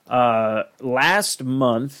course, last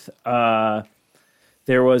month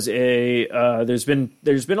there was there's been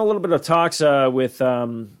a little bit of talks with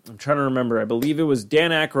I'm trying to remember. I believe it was Dan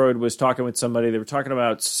Aykroyd was talking with somebody. They were talking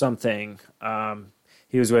about something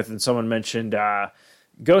he was with, and someone mentioned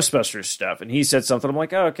Ghostbusters stuff, and he said something. I'm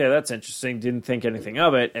like, oh, okay, that's interesting. Didn't think anything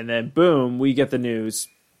of it, and then boom, we get the news.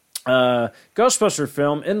 Ghostbuster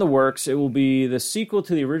film in the works. It will be the sequel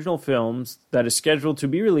to the original films that is scheduled to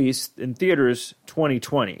be released in theaters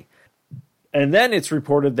 2020. And then it's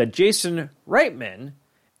reported that Jason Reitman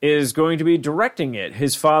is going to be directing it.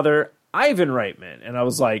 His father, Ivan Reitman. And I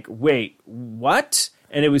was like, wait, what?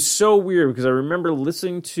 And it was so weird because I remember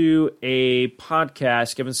listening to a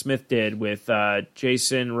podcast Kevin Smith did with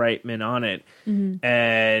Jason Reitman on it. Mm-hmm.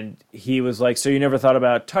 And he was like, so you never thought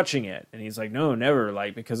about touching it? And he's like, no, never.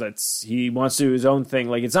 Like, because he wants to do his own thing.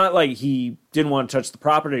 Like, it's not like he didn't want to touch the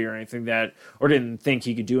property or anything or didn't think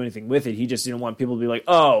he could do anything with it. He just didn't want people to be like,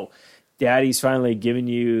 oh, Daddy's finally giving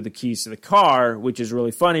you the keys to the car, which is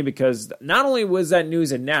really funny because not only was that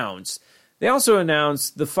news announced, they also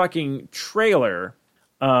announced the fucking trailer.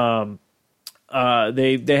 They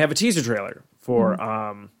have a teaser trailer for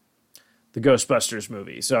the Ghostbusters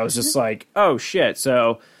movie. So I was just like, oh shit.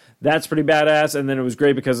 So that's pretty badass. And then it was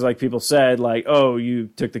great because like people said like, oh, you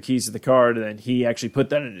took the keys to the car. And then he actually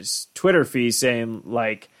put that in his Twitter feed saying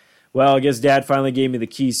like, well, I guess Dad finally gave me the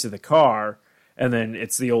keys to the car. and then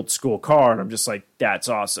it's the old school car, and I'm just like, that's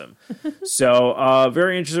awesome. So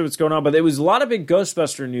very interested in what's going on. But there was a lot of big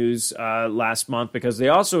Ghostbuster news last month because they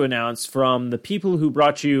also announced from the people who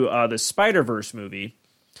brought you the Spider-Verse movie,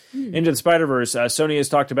 Into the Spider-Verse, Sony has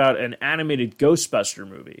talked about an animated Ghostbuster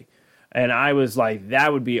movie. And I was like,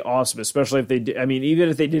 that would be awesome, especially if they did, I mean, even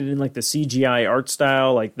if they did it in like the CGI art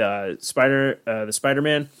style, like the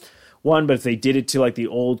Spider-Man one, but if they did it to like the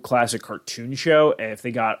old classic cartoon show, and if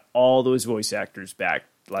they got all those voice actors back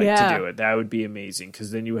to do it, that would be amazing.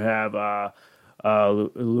 Because then you have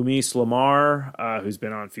Lumis Lamar, who's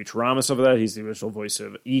been on Futurama, stuff like that. He's the original voice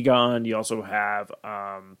of Egon. You also have,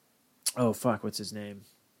 what's his name?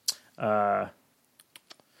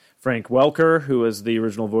 Frank Welker, who was the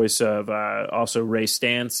original voice of also Ray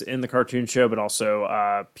Stantz in the cartoon show, but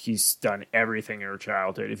also he's done everything in her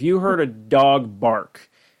childhood. If you heard a dog bark,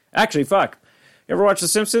 actually, you ever watch The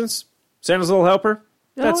Simpsons? Santa's Little Helper?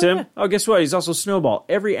 That's him. Yeah. Oh, guess what? He's also Snowball.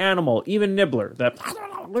 Every animal, even Nibbler,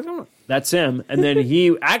 that's him. And then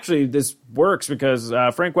this works because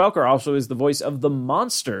Frank Welker also is the voice of the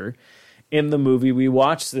monster in the movie we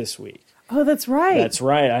watched this week. Oh, that's right. That's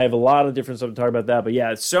right. I have a lot of different stuff to talk about that, but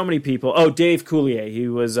yeah, so many people. Oh, Dave Coulier. He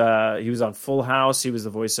was on Full House. He was the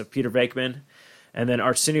voice of Peter Venkman, and then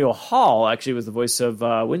Arsenio Hall actually was the voice of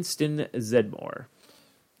Winston Zedmore.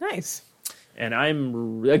 Nice. And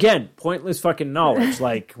I'm again pointless fucking knowledge.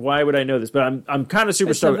 Like, why would I know this? But I'm kind of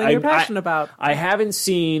super stoked. Something you're passionate about. I haven't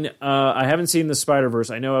seen the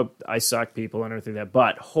Spider-Verse. I know I suck people and everything like that,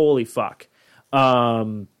 but holy fuck.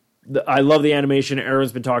 I love the animation.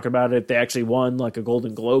 Aaron's been talking about it. They actually won like a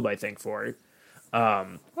Golden Globe, I think, for it.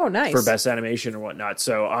 Nice. For best animation or whatnot.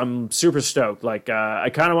 So I'm super stoked. Like,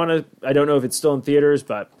 I kind of want to. I don't know if it's still in theaters,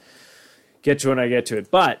 but get to it when I get to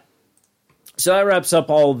it. But so that wraps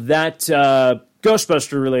up all that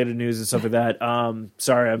Ghostbuster related news and stuff like that.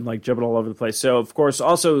 Sorry, I'm like jumping all over the place. So of course,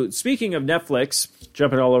 also speaking of Netflix,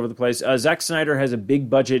 jumping all over the place, Zack Snyder has a big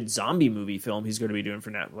budget zombie movie film he's going to be doing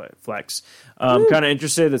for Netflix. Kind of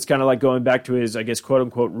interested. That's kind of like going back to his, I guess, quote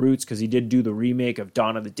unquote roots, because he did do the remake of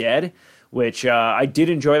Dawn of the Dead, which I did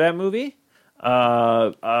enjoy that movie.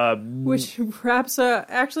 Which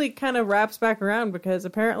actually kind of wraps back around, because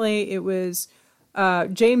apparently it was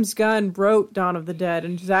James Gunn wrote Dawn of the Dead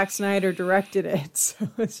and Zack Snyder directed it. So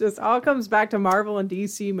it's just all comes back to Marvel and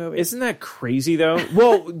DC movies. Isn't that crazy though?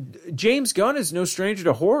 Well, James Gunn is no stranger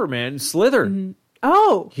to horror, man. Slither. Mm-hmm.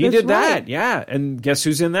 Oh, he did that. Yeah. And guess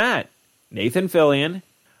who's in that? Nathan Fillion,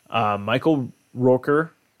 Michael Rooker,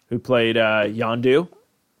 who played Yondu.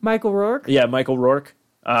 Michael Rourke? Yeah, Michael Rourke.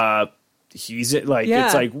 He's like,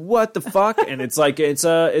 it's like, what the fuck? And it's like, it's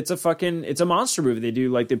a monster movie.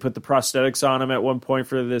 They put the prosthetics on him at one point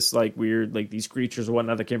for this like weird, like these creatures or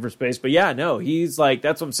whatnot that came from space. But yeah, no, he's like,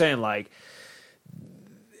 that's what I'm saying. Like,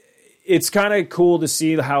 it's kind of cool to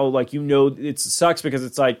see how, like, it sucks because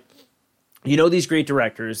it's like, these great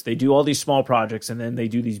directors, they do all these small projects and then they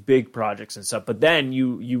do these big projects and stuff. But then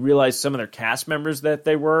you realize some of their cast members that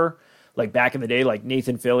they were, like back in the day, like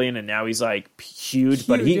Nathan Fillion, and now he's like huge.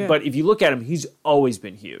 But if you look at him, he's always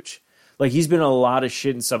been huge. Like, he's been in a lot of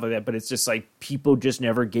shit and stuff like that. But it's just like people just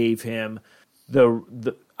never gave him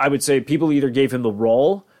the. I would say people either gave him the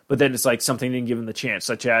role, but then it's like something didn't give him the chance,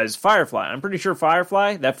 such as Firefly. I'm pretty sure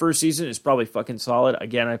Firefly, that first season is probably fucking solid.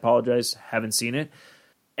 Again, I apologize, haven't seen it.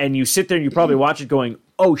 And you sit there and you probably watch it going,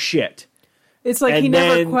 oh shit. It's like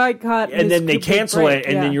never quite caught. And then they cancel it,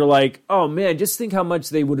 and then you're like, "Oh man, just think how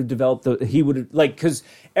much they would have developed." He would have, like, because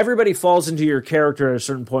everybody falls into your character at a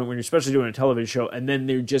certain point when you're especially doing a television show, and then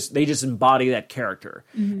they just embody that character,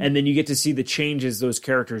 and then you get to see the changes those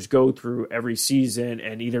characters go through every season,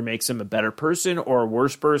 and either makes them a better person or a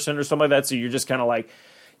worse person or something like that. So you're just kind of like,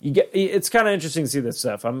 it's kind of interesting to see this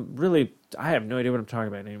stuff. I have no idea what I'm talking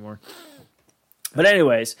about anymore. But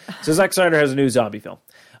anyways, so Zack Snyder has a new zombie film.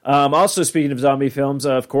 Also, speaking of zombie films,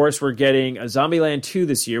 of course, we're getting a Zombieland 2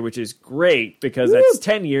 this year, which is great because that's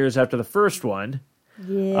 10 years after the first one.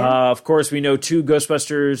 Yeah. Of course, we know 2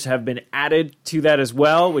 Ghostbusters have been added to that as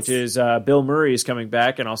well, which is Bill Murray is coming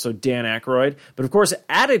back and also Dan Aykroyd. But, of course,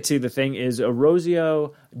 added to the thing is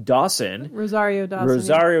Rosario Dawson. Rosario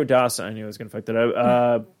Dawson. I knew I was going to fuck that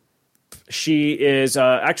up. She is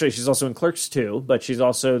actually, she's also in Clerks 2, but she's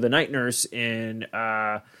also the night nurse in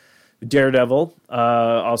Daredevil.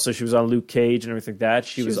 Also, she was on Luke Cage and everything like that.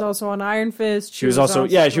 She was also on Iron Fist. She was also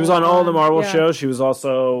on all the Marvel shows. She was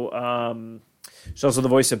also the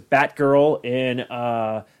voice of Batgirl in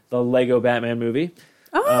the Lego Batman movie.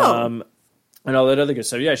 Oh. And all that other good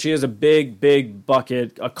stuff. Yeah, she has a big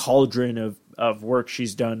bucket, a cauldron of work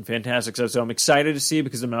she's done. Fantastic stuff. So I'm excited to see,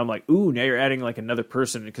 because I'm like, ooh, now you're adding like another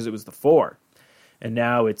person, because it was the 4. And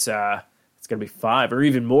now it's going going to be 5 or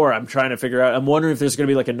even more. I'm trying to figure out. I'm wondering if there's going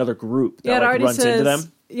to be like another group that like runs into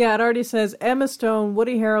them. Yeah, it already says Emma Stone,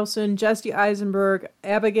 Woody Harrelson, Jesse Eisenberg,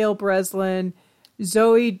 Abigail Breslin,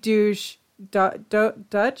 Zoe Deutsch, I don't know,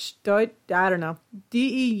 Deutch, I don't know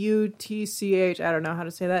how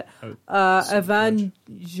to say that. Evan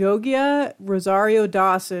Jogia, Rosario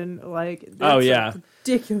Dawson, like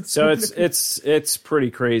ridiculous. So it's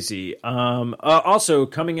pretty crazy. Also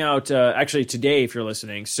coming out actually today, if you're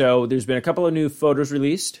listening. So there's been a couple of new photos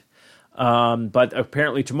released. But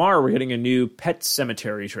apparently tomorrow we're getting a new Pet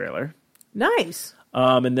Sematary trailer. Nice.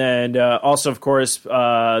 And then also, of course,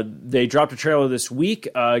 they dropped a trailer this week.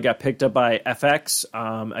 It got picked up by FX.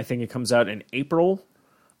 I think it comes out in April.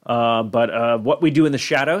 But What We Do in the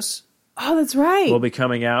Shadows. Oh, that's right. Will be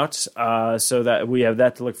coming out. So that we have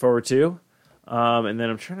that to look forward to. And then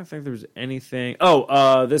I'm trying to think if there's anything.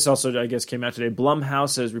 This also, I guess, came out today.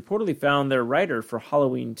 Blumhouse has reportedly found their writer for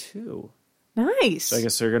Halloween 2. Nice. So I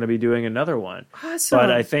guess they're going to be doing another one. Awesome.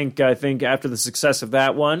 But I think after the success of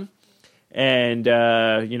that one, and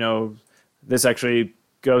this actually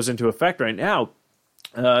goes into effect right now.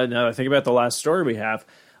 Now that I think about the last story we have,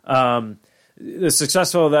 the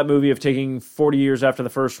success of that movie of taking 40 years after the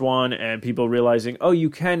first one, and people realizing, oh, you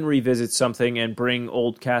can revisit something and bring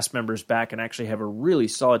old cast members back and actually have a really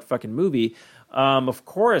solid fucking movie. Of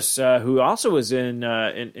course, who also was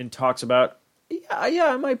in talks about.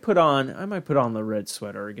 Yeah, I might put on the red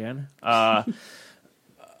sweater again.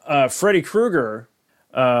 Freddy Krueger.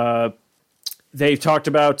 They talked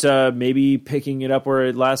about maybe picking it up where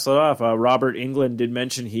it last left off. Robert Englund did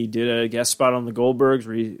mention he did a guest spot on the Goldbergs,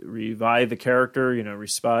 revive the character,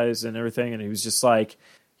 Respies and everything, and he was just like,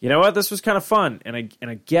 you know what, this was kind of fun, and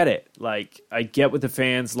I get it. Like, I get what the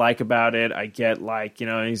fans like about it. I get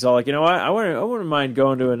and he's all like, you know what, I wouldn't mind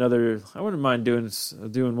going to another. I wouldn't mind doing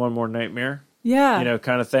one more Nightmare. Yeah.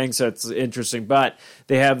 Kind of thing. So it's interesting. But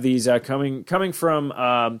they have these coming from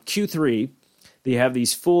Q3. They have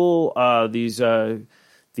these full these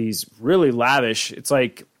really lavish. It's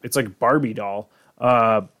like Barbie doll.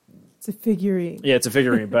 It's a figurine. Yeah, it's a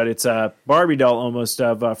figurine, but it's a Barbie doll almost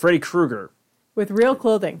of Freddy Krueger with real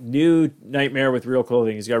clothing. New Nightmare with real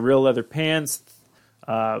clothing. He's got real leather pants,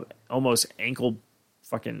 almost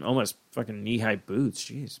almost fucking knee-high boots.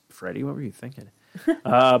 Jeez, Freddy, what were you thinking?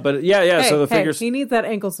 But yeah. So the figures. He needs that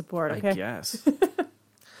ankle support. Okay. I guess.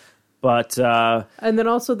 But and then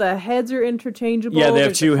also the heads are interchangeable. Yeah, they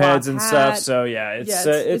have 2 heads and stuff. So yeah,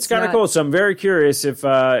 it's kind of cool. So I'm very curious if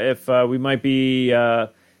we might be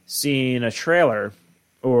seeing a trailer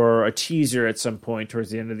or a teaser at some point towards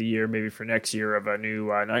the end of the year, maybe for next year, of a new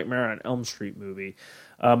Nightmare on Elm Street movie.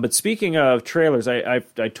 But speaking of trailers, I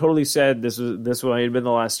totally said this one had been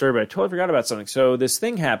the last story, but I totally forgot about something. So this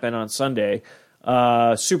thing happened on Sunday,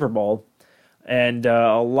 Super Bowl, and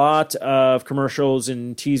a lot of commercials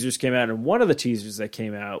and teasers came out. And one of the teasers that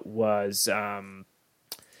came out was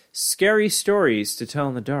Scary Stories to Tell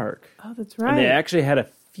in the Dark. Oh, that's right. And they actually had a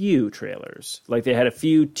few trailers. Like, they had a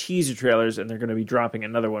few teaser trailers, and they're going to be dropping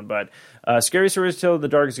another one. But Scary Stories to Tell in the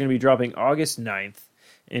Dark is going to be dropping August 9th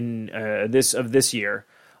in this year.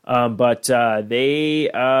 But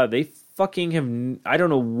they fucking have. I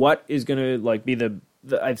don't know what is going to be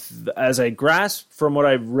as I grasp from what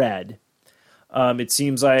I've read. It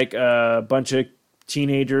seems like a bunch of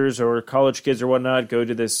teenagers or college kids or whatnot go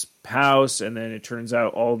to this house, and then it turns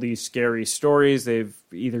out all these scary stories they've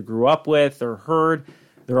either grew up with or heard,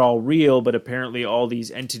 they're all real, but apparently all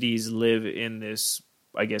these entities live in this,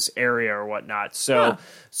 I guess, area or whatnot. So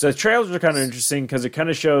the trailers are kind of interesting because it kind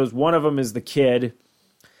of shows one of them is the kid.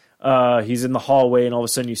 He's in the hallway, and all of a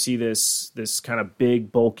sudden you see this kind of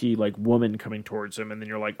big, bulky, woman coming towards him, and then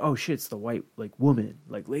you're like, oh shit, it's the white, woman,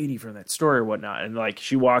 lady from that story or whatnot. And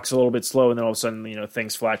she walks a little bit slow, and then all of a sudden,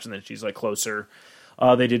 things flash, and then she's closer.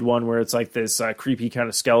 They did one where it's this creepy kind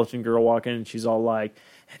of skeleton girl walking, and she's all like,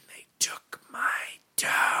 and they took my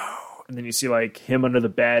toe. And then you see him under the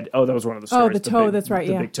bed. Oh, that was one of the stories. Oh, the toe, that's right,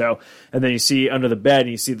 the big toe. And then you see under the bed,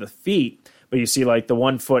 and you see the feet. But you see the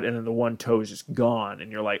one foot and then the one toe is just gone,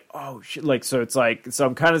 and you're like, oh shit! So it's so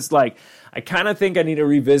I'm kind of I kind of think I need to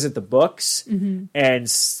revisit the books and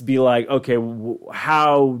be like, okay,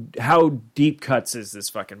 how deep cuts is this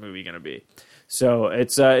fucking movie going to be? So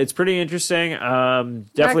it's pretty interesting.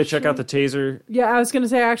 Definitely check out the taser. Yeah, I was going to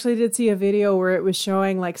say, I actually did see a video where it was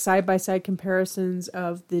showing side by side comparisons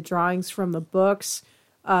of the drawings from the books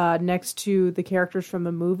next to the characters from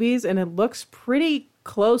the movies, and it looks pretty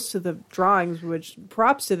close to the drawings, which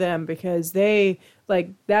props to them, because they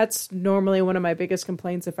that's normally one of my biggest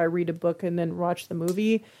complaints if I read a book and then watch the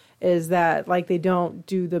movie. is that like they don't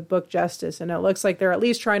do the book justice, and it looks like they're at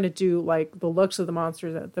least trying to do like the looks of the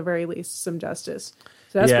monsters at the very least some justice.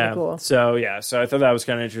 So that's pretty cool. So I thought that was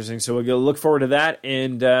kind of interesting. So we'll look forward to that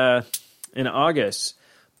in August.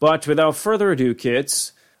 But without further ado,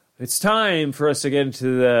 kids, it's time for us to get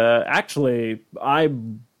into the. Actually,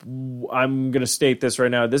 I'm going to state this right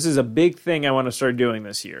now. This is a big thing I want to start doing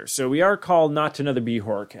this year. So we are called Not Another B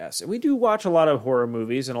Horrorcast. And we do watch a lot of horror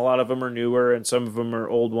movies, and a lot of them are newer, and some of them are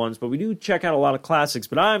old ones. But we do check out a lot of classics.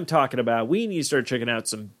 But I'm talking about we need to start checking out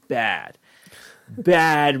some bad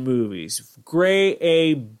movies. Grade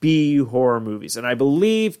A, B horror movies. And I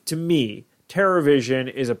believe, to me,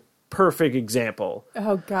 TerrorVision is a perfect example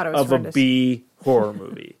of a B horror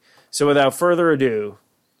movie. So without further ado,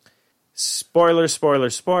 spoilers.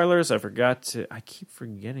 I keep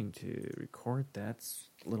forgetting to record that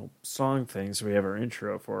little song thing so we have our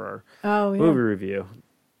intro for our movie review.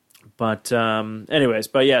 But so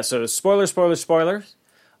spoilers.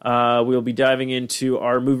 We'll be diving into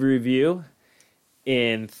our movie review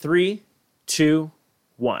in 3, 2,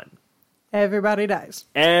 1. Everybody dies.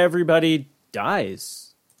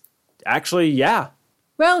 Actually, yeah.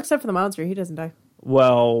 Well, except for the monster, he doesn't die.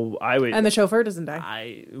 Well, I would, and the chauffeur doesn't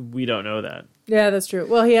die. We don't know that. Yeah, that's true.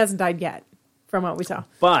 Well, he hasn't died yet, from what we saw.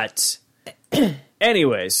 But,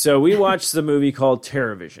 anyways, so we watched the movie called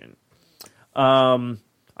TerrorVision.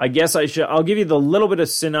 I guess I'll give you the little bit of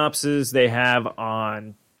synopsis they have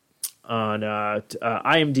on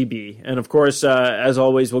IMDb, and of course, as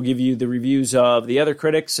always, we'll give you the reviews of the other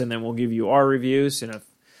critics, and then we'll give you our reviews. And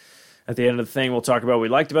at the end of the thing, we'll talk about what we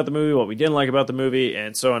liked about the movie, what we didn't like about the movie,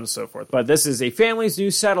 and so on and so forth. But this is: a family's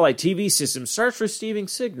new satellite TV system starts receiving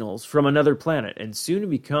signals from another planet, and soon it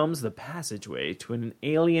becomes the passageway to an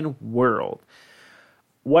alien world.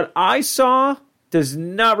 What I saw does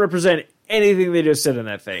not represent anything they just said in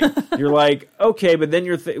that thing. You're like, okay, but then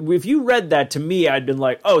if you read that to me, I'd been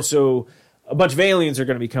like, oh, so a bunch of aliens are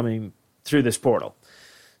going to be coming through this portal.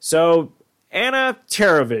 So, Anna,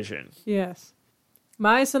 TerrorVision. Yes.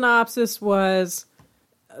 My synopsis was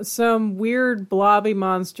some weird blobby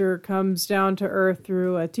monster comes down to Earth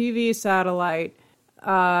through a TV satellite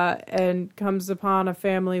and comes upon a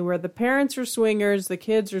family where the parents are swingers, the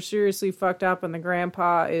kids are seriously fucked up, and the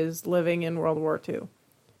grandpa is living in World War II.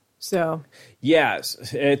 So yes,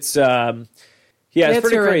 it's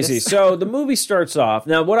pretty crazy. So the movie starts off.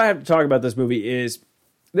 Now, what I have to talk about this movie is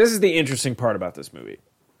this is the interesting part about this movie.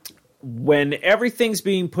 When everything's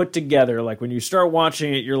being put together, like when you start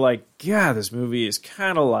watching it, you're like, yeah, this movie is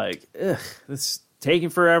kind of like, ugh, this is taking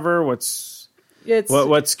forever. What's gonna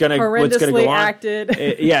go on? Acted.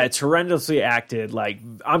 It's horrendously acted. Like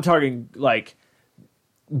I'm talking like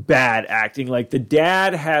bad acting. Like the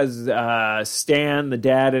dad has Stan, the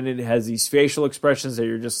dad, and it has these facial expressions that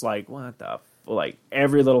you're just like, what the like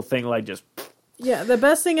every little thing like just. Yeah, the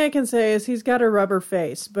best thing I can say is he's got a rubber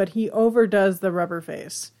face, but he overdoes the rubber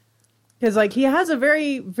face because like he has a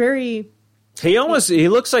very very. He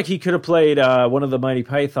looks like he could have played one of the Mighty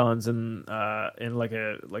Pythons in like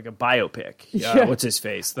a biopic. Yeah. What's his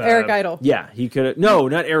face? Eric Idle. Yeah, he could have. No,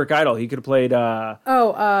 not Eric Idle. He could have played. Not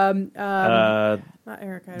Eric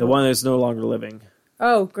Idle. The one that's no longer living.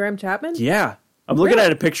 Oh, Graham Chapman. Yeah, I'm looking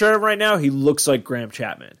at a picture of him right now. He looks like Graham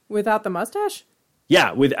Chapman without the mustache.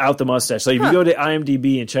 Yeah, without the mustache. So if you go to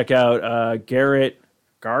IMDb and check out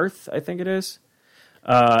Garth, I think it is.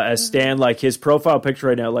 As Stan, like his profile picture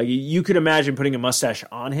right now, like you could imagine putting a mustache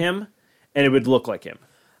on him and it would look like him.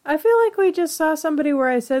 I feel like we just saw somebody where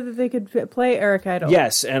I said that they could play Eric Idle.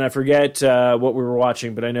 Yes, and I forget what we were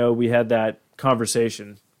watching, but I know we had that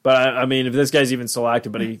conversation. But I mean, if this guy's even still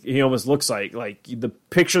active, but he almost looks like the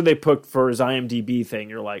picture they put for his IMDb thing,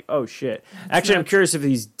 you're like, oh shit. Actually, I'm curious if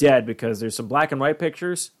he's dead because there's some black and white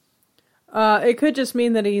pictures. It could just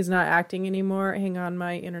mean that he's not acting anymore. Hang on,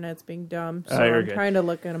 my internet's being dumb, so I'm trying to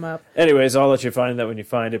look him up. Anyways, I'll let you find that when you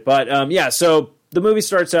find it. But so the movie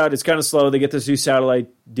starts out, it's kind of slow. They get this new satellite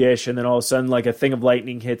dish, and then all of a sudden, like a thing of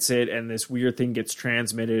lightning hits it, and this weird thing gets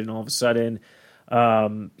transmitted, and all of a sudden,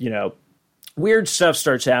 weird stuff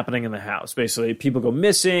starts happening in the house. Basically, people go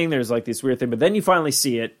missing. There's like this weird thing, but then you finally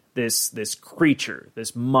see it. This creature,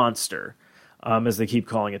 this monster, as they keep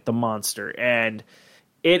calling it, the monster, and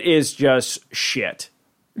it is just shit.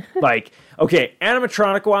 Like, okay,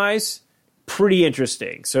 animatronic-wise, pretty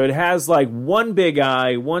interesting. So it has like one big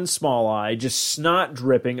eye, one small eye, just snot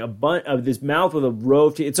dripping, a bunch of this mouth with a row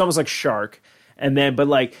of teeth. It's almost like shark. But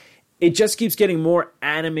like, it just keeps getting more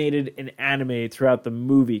animated and animated throughout the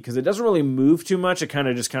movie because it doesn't really move too much. It kind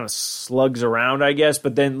of slugs around, I guess.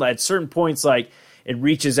 But then at certain points, like, it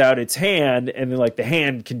reaches out its hand, and then like the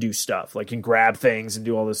hand can do stuff, like can grab things and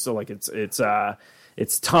do all this. So like it's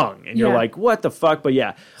its tongue, and you're Yeah. like, what the fuck? But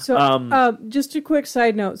yeah, So, just a quick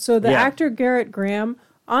side note. So the Yeah. actor Garrett Graham,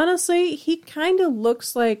 honestly, he kind of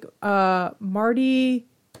looks like Marty.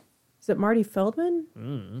 Is it Marty Feldman?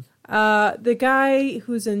 The guy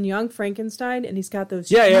who's in Young Frankenstein, and he's got those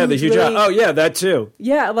the huge really- eye. Oh yeah, that too.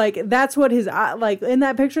 Yeah, like that's what his eye, like in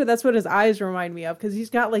that picture. That's what his eyes remind me of, because he's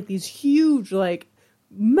got like these huge, like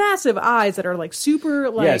massive eyes that are like super,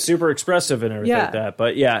 like super expressive and everything Yeah. like that.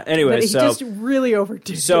 But yeah, anyway, But he so just really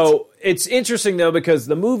overdid it. So it's interesting though, because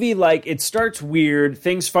the movie, like, it starts weird,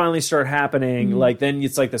 things finally start happening, like then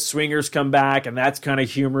it's like the swingers come back, and that's kind of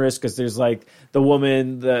humorous because there's like the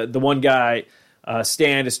woman, the one guy,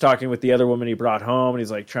 Stan is talking with the other woman he brought home, and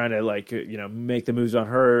he's like trying to like make the moves on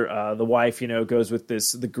her. The wife goes with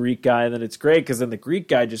the Greek guy, and then it's great because then the Greek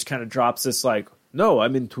guy just kind of drops this like, no,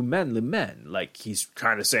 I'm into manly men. Like he's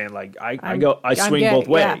kind of saying like I swing gay, both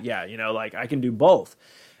ways. Yeah, like I can do both.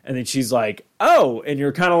 And then she's like, oh, and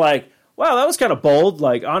you're kind of like, wow, that was kind of bold.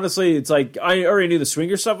 Like honestly, it's like I already knew the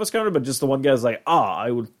swinger stuff was coming, but just the one guy's like,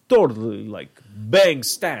 I would totally like bang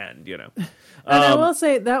Stan, And I will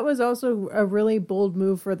say that was also a really bold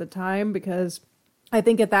move for the time, because I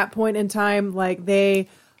think at that point in time, like they,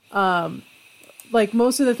 like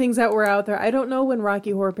most of the things that were out there, I don't know when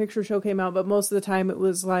Rocky Horror Picture Show came out, but most of the time it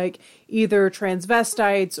was like either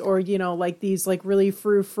transvestites or, like these like really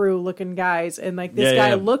frou-frou looking guys. And like this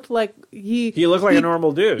guy looked like he looked like a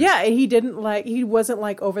normal dude. Yeah. He wasn't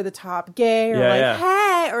like over the top gay or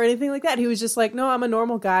hey or anything like that. He was just like, no, I'm a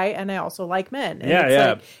normal guy and I also like men. And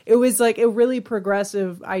like, it was like a really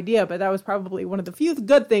progressive idea, but that was probably one of the few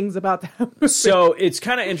good things about that movie. So it's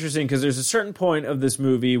kind of interesting because there's a certain point of this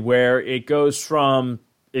movie where it goes from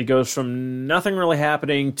nothing really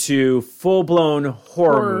happening to full-blown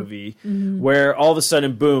horror movie, where all of a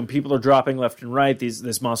sudden, boom, people are dropping left and right.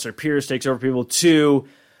 This monster appears, takes over people. To,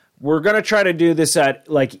 we're going to try to do this at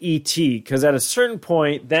like E.T., because at a certain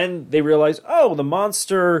point, then they realize, oh, the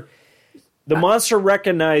monster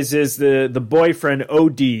recognizes the boyfriend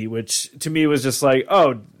OD, which to me was just like,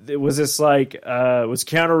 oh, was this like, was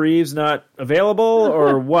Keanu Reeves not available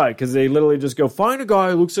or what? Because they literally just go, find a guy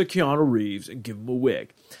who looks like Keanu Reeves and give him a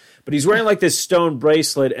wig. But he's wearing like this stone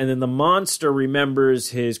bracelet, and then the monster remembers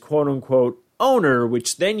his quote-unquote owner,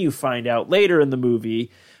 which then you find out later in the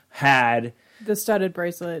movie had the studded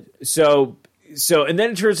bracelet. So and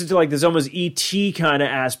then it turns into like this almost E.T. kind of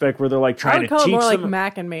aspect where they're like trying to teach them. I would call it more like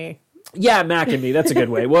Mac and Me. Yeah, Mac and Me. That's a good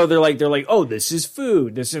way. Well, they're like, oh, this is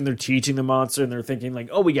food. And they're teaching the monster, and they're thinking like,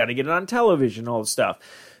 oh, we got to get it on television, all this stuff.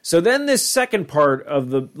 So then this second part of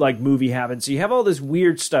the like movie happens. So you have all this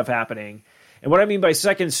weird stuff happening, and what I mean by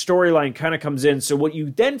second storyline kind of comes in. So what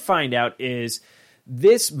you then find out is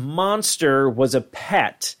this monster was a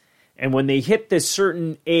pet, and when they hit this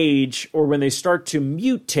certain age or when they start to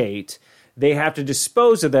mutate, they have to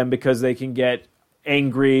dispose of them because they can get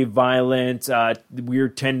angry, violent,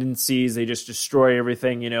 weird tendencies. They just destroy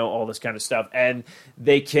everything, all this kind of stuff. And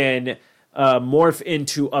they can morph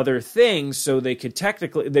into other things, so they could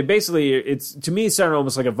it's, to me, it sounded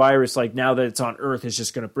almost like a virus, like now that it's on Earth, it's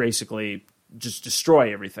just going to basically just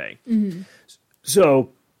destroy everything. Mm-hmm.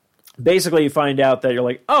 So basically you find out that you're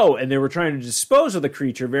like, oh, and they were trying to dispose of the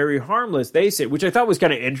creature, very harmless, they say, which I thought was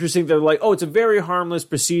kind of interesting. They're like, oh, it's a very harmless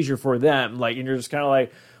procedure for them. Like, and you're just kind of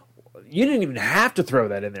like, you didn't even have to throw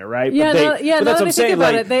that in there, right? Yeah, but now that I think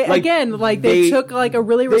about it, they took like a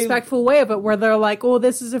really respectful way of it, where they're like, "Oh,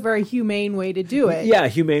 this is a very humane way to do it." Yeah,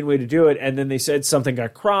 humane way to do it. And then they said something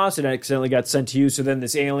got crossed and accidentally got sent to you. So then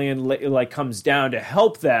this alien like comes down to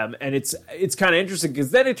help them, and it's kind of interesting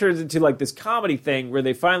because then it turns into like this comedy thing where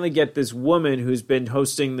they finally get this woman who's been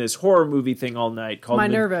hosting this horror movie thing all night called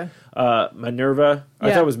Minerva. Minerva.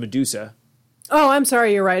 I thought it was Medusa. Oh, I'm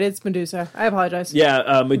sorry. You're right. It's Medusa. I apologize.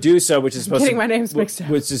 Yeah, Medusa, which is supposed getting my names mixed up.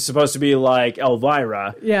 Which is supposed to be like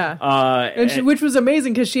Elvira. Yeah, which was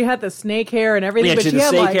amazing because she had the snake hair and everything, but she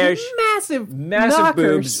had like massive knockers.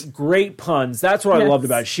 Boobs, great puns. That's what I loved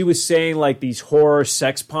about it. She was saying like these horror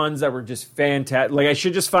sex puns that were just fantastic. Like I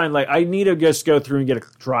should just find like I need to just go through and get a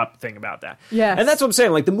drop thing about that. Yes. And that's what I'm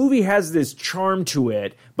saying. Like the movie has this charm to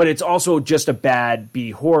it, but it's also just a bad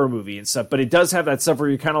B horror movie and stuff. But it does have that stuff where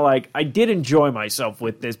you're kind of like, I did enjoy myself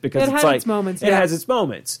with this because it's like its moments. It has its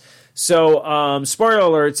moments. So, spoiler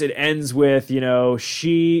alerts, it ends with,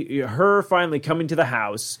 her finally coming to the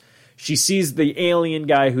house. She sees the alien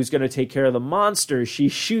guy who's going to take care of the monster. She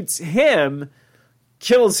shoots him,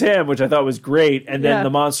 kills him, which I thought was great. And then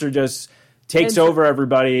the monster just takes over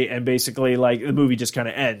everybody, and basically, like, the movie just kind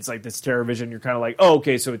of ends. Like, this TerrorVision, you're kind of like, oh,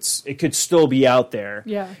 okay, so it could still be out there.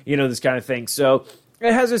 Yeah. This kind of thing. So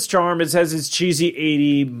It has its charm. It has its cheesy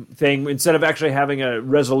 80 thing. Instead of actually having a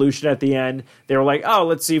resolution at the end, they were like, oh,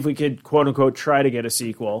 let's see if we could, quote unquote, try to get a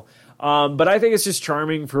sequel. But I think it's just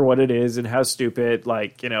charming for what it is and how stupid,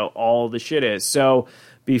 all the shit is. So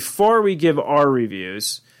before we give our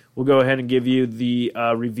reviews, we'll go ahead and give you the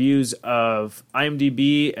reviews of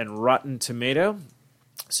IMDb and Rotten Tomato.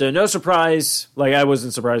 So no surprise. I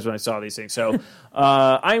wasn't surprised when I saw these things. So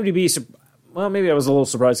IMDb... Well, maybe I was a little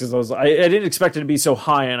surprised because I didn't expect it to be so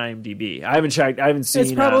high on IMDb. I haven't checked. I haven't seen.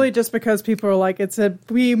 It's probably just because people are like, it's a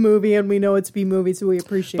B movie, and we know it's B movie, so we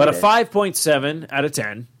appreciate it. But a 5.7 out of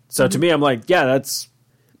 10. So to me, I'm like, yeah, that's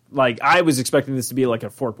I was expecting this to be like a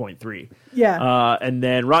 4.3. Yeah. And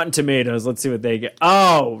then Rotten Tomatoes. Let's see what they get.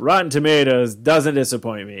 Oh, Rotten Tomatoes doesn't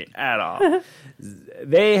disappoint me at all.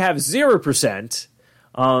 They have 0%.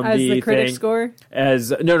 As the critic thing, score?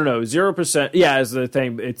 As no 0%. Yeah, as the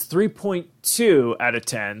thing, it's 3.2 out of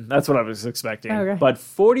 10. That's what I was expecting. Okay. But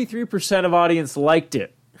 43% of audience liked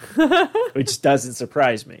it, which doesn't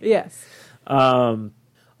surprise me. Yes.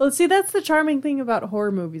 Well, see, that's the charming thing about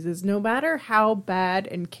horror movies is no matter how bad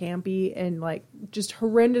and campy and just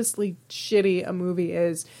horrendously shitty a movie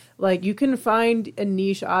is, you can find a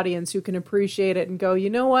niche audience who can appreciate it and go, you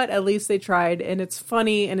know what? At least they tried, and it's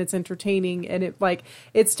funny and it's entertaining, and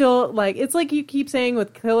it's still it's like you keep saying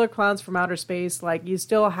with Killer Clowns from Outer Space, you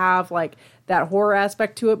still have that horror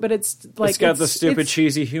aspect to it, but it's got the stupid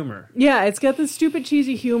cheesy humor. Yeah, it's got the stupid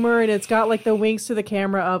cheesy humor, and it's got the winks to the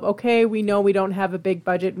camera of, okay, we know we don't have a big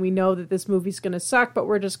budget, and we know that this movie's going to suck, but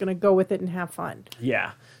we're just going to go with it and have fun.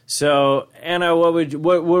 Yeah. So, Anna, what are we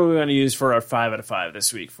going to use for our 5 out of 5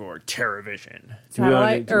 this week for TerraVision?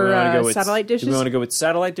 Satellite dishes? Do we want to go with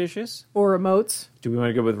satellite dishes? Or remotes? Do we want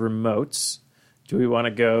to go with remotes? Do we want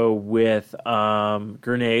to go with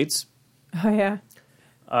grenades? Oh, yeah.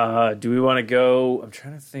 Do we want to go... I'm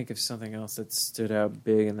trying to think of something else that stood out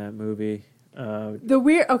big in that movie.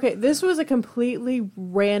 This was a completely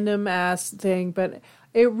random ass thing, but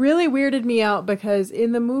it really weirded me out because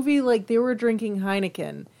in the movie, they were drinking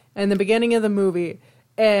Heineken in the beginning of the movie,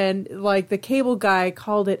 and the cable guy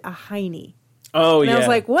called it a Heine. Oh, and yeah. I was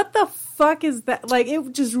like, what the fuck is that?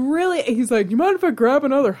 It just really... He's like, you mind if I grab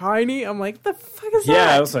another Heine? I'm like, the fuck is that?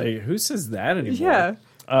 Yeah, I was like, who says that anymore? Yeah.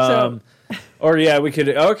 We could...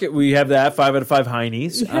 Okay, we have that, 5 out of 5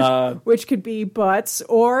 Heinies. Which could be butts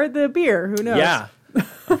or the beer. Who knows? Yeah.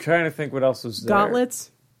 I'm trying to think what else was there.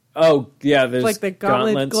 Gauntlets. Oh, yeah, there's the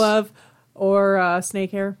gauntlet gauntlets. glove or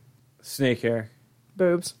snake hair. Snake hair.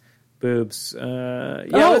 Boobs.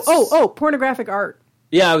 Pornographic art.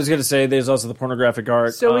 Yeah, I was going to say there's also the pornographic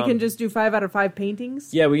art. So we can just do 5 out of 5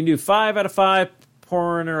 paintings? Yeah, we can do 5 out of 5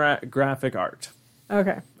 pornographic art.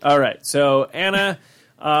 Okay. All right. So, Anna,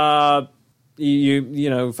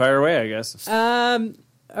 you fire away, I guess.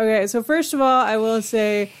 Okay, so first of all, I will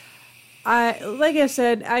say... like I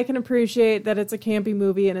said, I can appreciate that it's a campy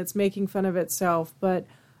movie and it's making fun of itself,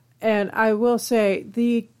 and I will say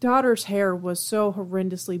the daughter's hair was so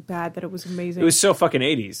horrendously bad that it was amazing. It was so fucking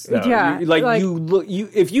 80s. Though. Yeah,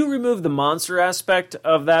 if you remove the monster aspect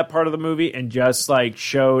of that part of the movie and just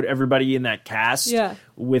showed everybody in that cast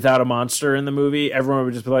without a monster in the movie, everyone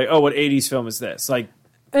would just be like, "Oh, what 80s film is this?"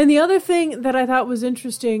 And the other thing that I thought was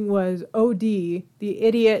interesting was O.D., the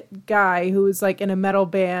idiot guy who was in a metal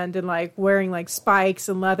band and wearing spikes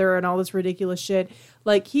and leather and all this ridiculous shit.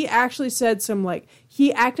 He actually said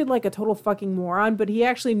he acted like a total fucking moron, but he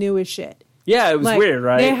actually knew his shit. Yeah, it was weird,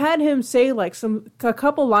 right? They had him say a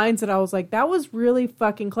couple lines that I was like, that was really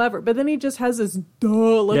fucking clever. But then he just has this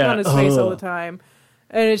duh look on his face all the time.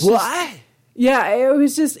 And it's just... What? Yeah, it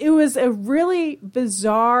was a really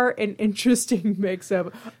bizarre and interesting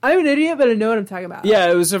mix-up. I'm an idiot, but I know what I'm talking about.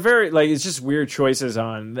 Yeah, it was a very, it's just weird choices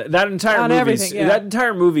on that entire movie. Everything, yeah. That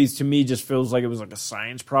entire movie, to me, just feels like it was a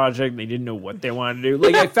science project. They didn't know what they wanted to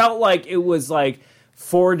do. I felt like it was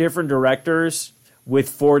 4 different directors with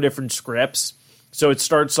 4 different scripts. So it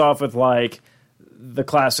starts off with, the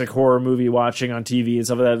classic horror movie watching on TV and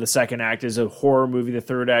stuff like that. The second act is a horror movie. The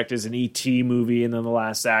third act is an E.T. movie. And then the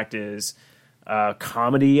last act is...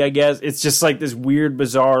 comedy, I guess. It's just this weird,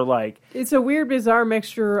 bizarre, It's a weird, bizarre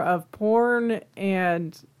mixture of porn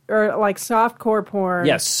or softcore porn.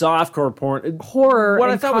 Yeah, softcore porn. Horror What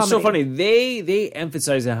and I thought comedy. was so funny, they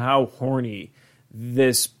emphasize how horny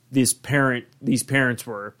these parents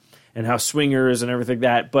were and how swingers and everything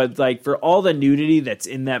like that. But, for all the nudity that's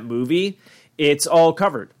in that movie, it's all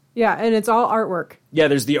covered. Yeah, and it's all artwork. Yeah,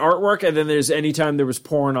 there's the artwork, and then there's anytime there was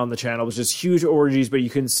porn on the channel, it was just huge orgies, but you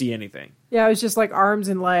couldn't see anything. Yeah, it was just arms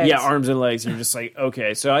and legs. Yeah, arms and legs. You're just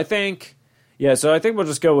okay. So I think we'll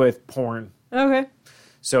just go with porn. Okay.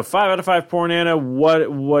 So 5 out of 5 porn, Anna. What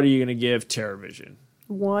are you going to give TerraVision?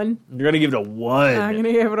 1. You're going to give it a 1. I'm going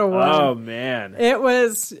to give it a 1. Oh, man. It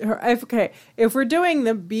was if we're doing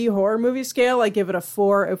the B horror movie scale, I give it a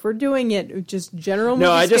 4. If we're doing it just general movie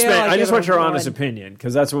I just scale, I just want your one. honest opinion,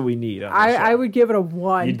 because that's what we need. I would give it a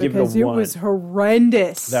 1 You'd give it a because it 1. was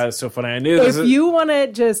horrendous. That is so funny. I knew this. If you want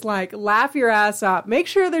to just like laugh your ass off, make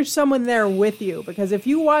sure there's someone there with you, because if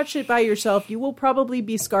you watch it by yourself, you will probably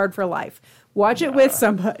be scarred for life. Watch it with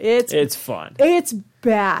somebody. It's fun. It's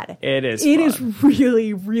bad. It is. It fun. is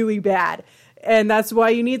really, really bad. And that's why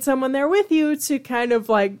you need someone there with you to kind of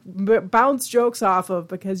like bounce jokes off of,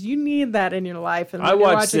 because you need that in your life. And I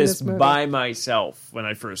watched this movie. by myself when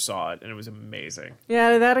I first saw it, and it was amazing.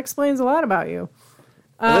 Yeah, that explains a lot about you.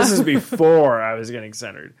 This is before I was getting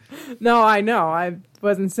centered. No, I know. I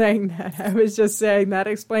wasn't saying that. I was just saying that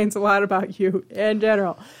explains a lot about you in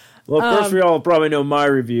general. Well, of course, we all probably know my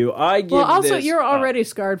review. I give also, this, you're already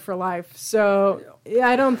scarred for life, so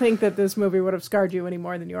I don't think that this movie would have scarred you any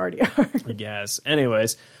more than you already are. I guess.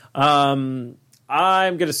 Anyways, I'm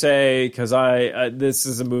gonna say, because this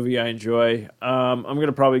is a movie I enjoy. I'm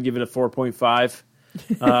gonna probably give it a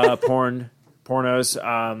 4.5.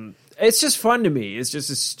 Pornos. It's just fun to me. It's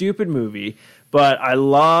just a stupid movie, but I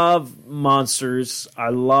love monsters. I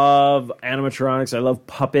love animatronics. I love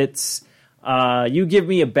puppets. You give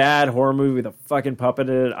me a bad horror movie with a fucking puppet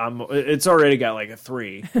in it, it's already got like a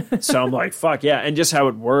 3. So I'm like, fuck yeah. And just how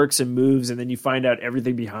it works and moves, and then you find out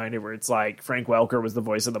everything behind it, where it's like Frank Welker was the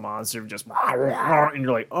voice of the monster, just and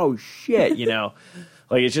you're like, oh shit, you know.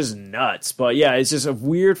 Like, it's just nuts. But yeah, it's just a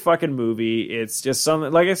weird fucking movie. It's just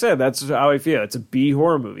something, like I said, that's how I feel. It's a B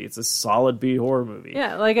horror movie. It's a solid B horror movie.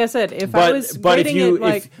 Yeah, like I said,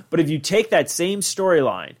 if you take that same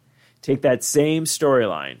storyline,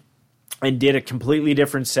 and did a completely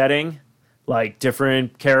different setting, like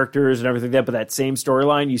different characters and everything like that, but that same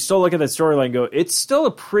storyline, you still look at that storyline and go, it's still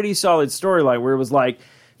a pretty solid storyline, where it was like,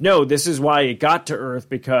 no, this is why it got to Earth,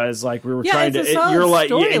 because like we were trying to. You're like,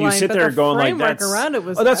 and you sit there going like, that's around it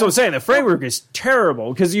was that's what I'm saying. The framework is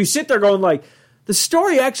terrible, because you sit there going like, the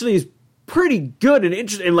story actually is pretty good and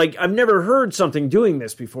interesting. And like, I've never heard something doing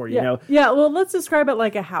this before. You know? Yeah. Well, let's describe it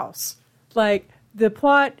like a house. Like, the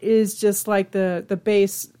plot is just like the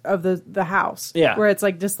base of the house. Yeah. Where it's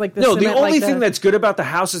like just like the cement, the only thing that's good about the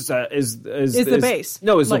house is the base.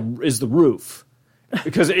 No, is the roof.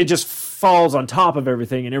 Because it just falls on top of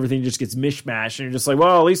everything, and everything just gets mishmashed, and you're just like,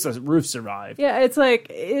 well, at least the roof survived. Yeah, it's like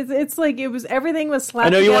everything was slapped. I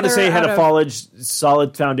know you want to say it had a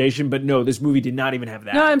solid foundation, but no, this movie did not even have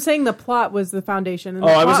that. No, I'm saying the plot was the foundation. And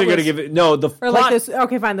I wasn't going to give it. No, the plot. Like this.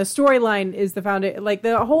 Okay, fine. The storyline is the foundation. Like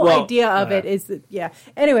the whole idea of it is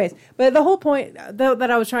Anyways, but the whole point that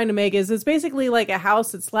I was trying to make is it's basically like a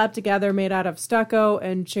house that's slapped together, made out of stucco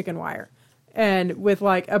and chicken wire. And with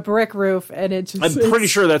like a brick roof, and it just. I'm pretty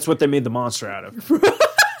sure that's what they made the monster out of.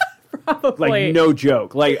 Probably. Like, no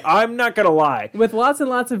joke. Like, I'm not gonna lie. With lots and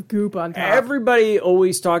lots of goop on top. Everybody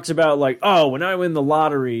always talks about like, oh, when I win the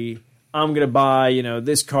lottery, I'm gonna buy,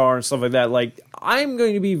 this car and stuff like that. Like, I'm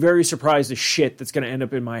going to be very surprised as shit that's gonna end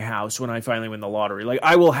up in my house when I finally win the lottery. Like,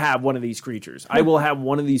 I will have one of these creatures. I will have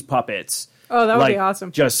one of these puppets. Oh, that would be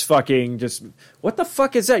awesome. What the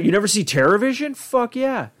fuck is that? You never see TerrorVision? Fuck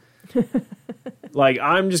yeah. Like,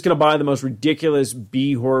 I'm just gonna buy the most ridiculous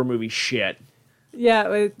B horror movie shit.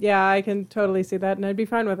 Yeah, I can totally see that, and I'd be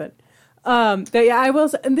fine with it. I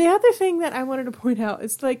will. And the other thing that I wanted to point out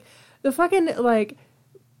is like the fucking like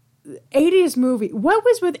 80s movie. What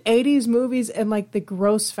was with 80s movies and like the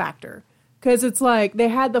gross factor? Because it's like they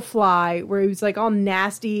had The Fly, where he was like all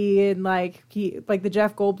nasty, and like the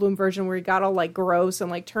Jeff Goldblum version where he got all like gross and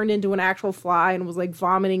like turned into an actual fly and was like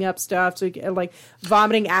vomiting up stuff, so like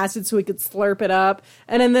vomiting acid so he could slurp it up.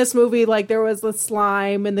 And in this movie, like there was the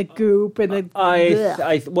slime and the goop and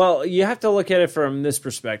the. Well, you have to look at it from this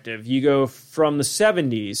perspective. You go from the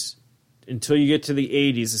 70s until you get to the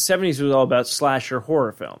 80s. The 70s was all about slasher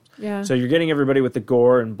horror films. Yeah. So you're getting everybody with the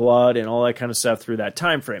gore and blood and all that kind of stuff through that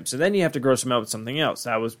time frame. So then you have to gross them out with something else.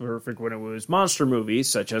 That was perfect when it was monster movies,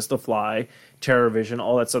 such as The Fly, TerrorVision,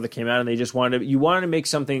 all that stuff that came out, and they just wanted to make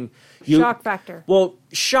something... shock factor. Well,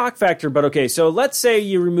 shock factor, but okay, so let's say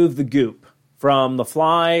you remove the goop from The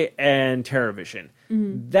Fly and TerrorVision.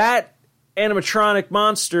 Mm-hmm. That animatronic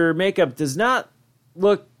monster makeup does not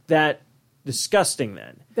look that disgusting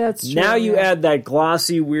then. That's true. Now you add that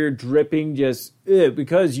glossy, weird dripping,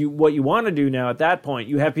 because what you want to do now at that point,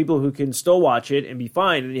 you have people who can still watch it and be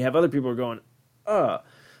fine, and you have other people who are going,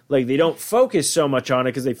 like they don't focus so much on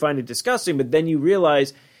it because they find it disgusting, but then you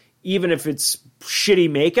realize even if it's shitty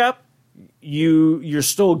makeup, you're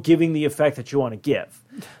still giving the effect that you want to give.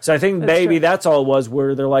 So I think maybe that's all it was,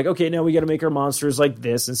 where they're like, okay, now we got to make our monsters like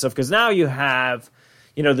this and stuff, because now you have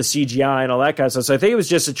the CGI and all that kind of stuff. So I think it was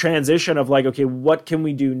just a transition of like, okay, what can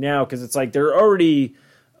we do now? Because it's like they're already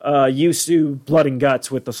used to blood and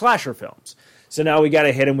guts with the slasher films. So now we got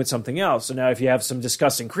to hit him with something else. So now if you have some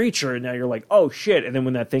disgusting creature, now you're like, oh shit. And then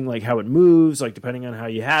when that thing, like how it moves, like depending on how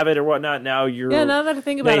you have it or whatnot, now you're... Yeah, now that I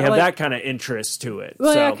think about it, you have like, that kind of interest to it.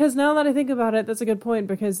 Well, so. yeah, because now that I think about it, that's a good point,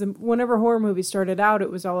 because whenever horror movies started out, it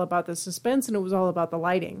was all about the suspense and it was all about the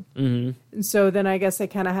lighting. Mm-hmm. And so then I guess they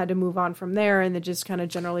kind of had to move on from there, and they just kind of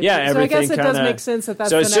generally... Yeah, so I guess it kinda, does make sense that's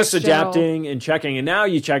so the it's next just adapting and checking. And now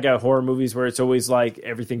you check out horror movies where it's always like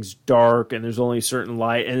everything's dark and there's only certain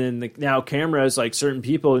light. And then now cameras, like certain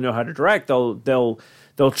people who know how to direct, they'll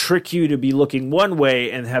trick you to be looking one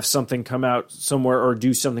way and have something come out somewhere or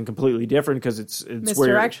do something completely different because it's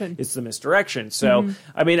misdirection. It's the misdirection. So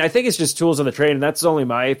I mean, I think it's just tools of the trade, and that's only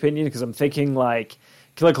my opinion because I'm thinking like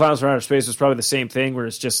Killer Clowns from Outer Space was probably the same thing, where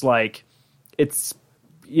it's just like it's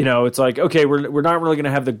like, okay, we're not really going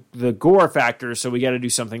to have the gore factor, so we got to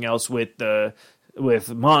do something else with the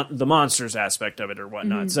monsters aspect of it or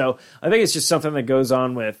whatnot. So I think it's just something that goes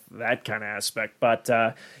on with that kind of aspect. But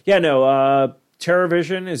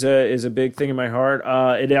TerrorVision is a big thing in my heart.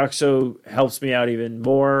 It also helps me out even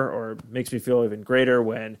more, or makes me feel even greater,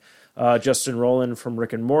 when Justin Roiland from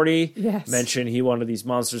Rick and Morty mentioned he wanted these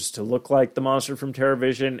monsters to look like the monster from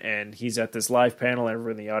TerrorVision, and he's at this live panel.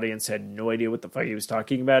 Everyone in the audience had no idea what the fuck he was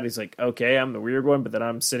talking about. He's like, okay, I'm the weird one, but then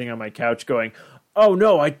I'm sitting on my couch going, oh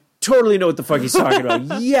no, I totally know what the fuck he's talking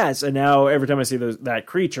about. Yes. And now every time I see that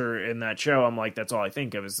creature in that show, I'm like, that's all I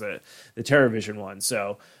think of is the TerrorVision one.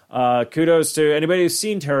 So kudos to anybody who's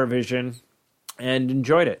seen TerrorVision and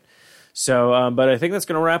enjoyed it. So, but I think that's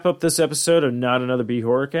going to wrap up this episode of Not Another B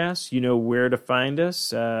Horrorcast. You know where to find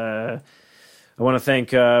us. I want to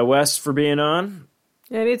thank Wes for being on.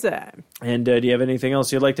 Anytime. And do you have anything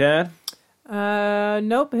else you'd like to add?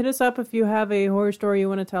 Nope. Hit us up if you have a horror story you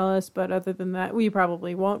want to tell us. But other than that, we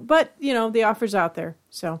probably won't. But, the offer's out there.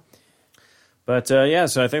 So. But, so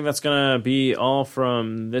I think that's going to be all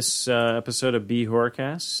from this episode of B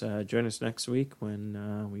Horrorcast. Join us next week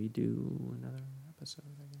when we do another episode,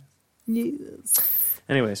 I guess. Yes.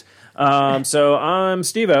 Anyways, so I'm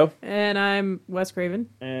Steve-O. And I'm Wes Craven.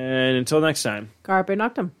 And until next time. Carpe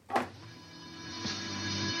Noctem.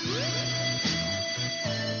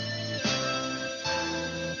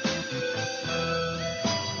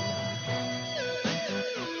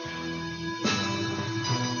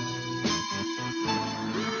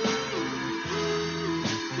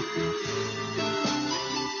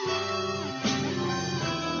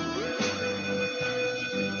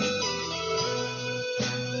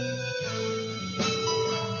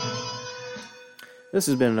 This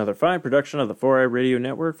has been another fine production of the 4i Radio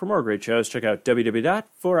Network. For more great shows, check out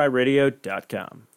www.4iradio.com.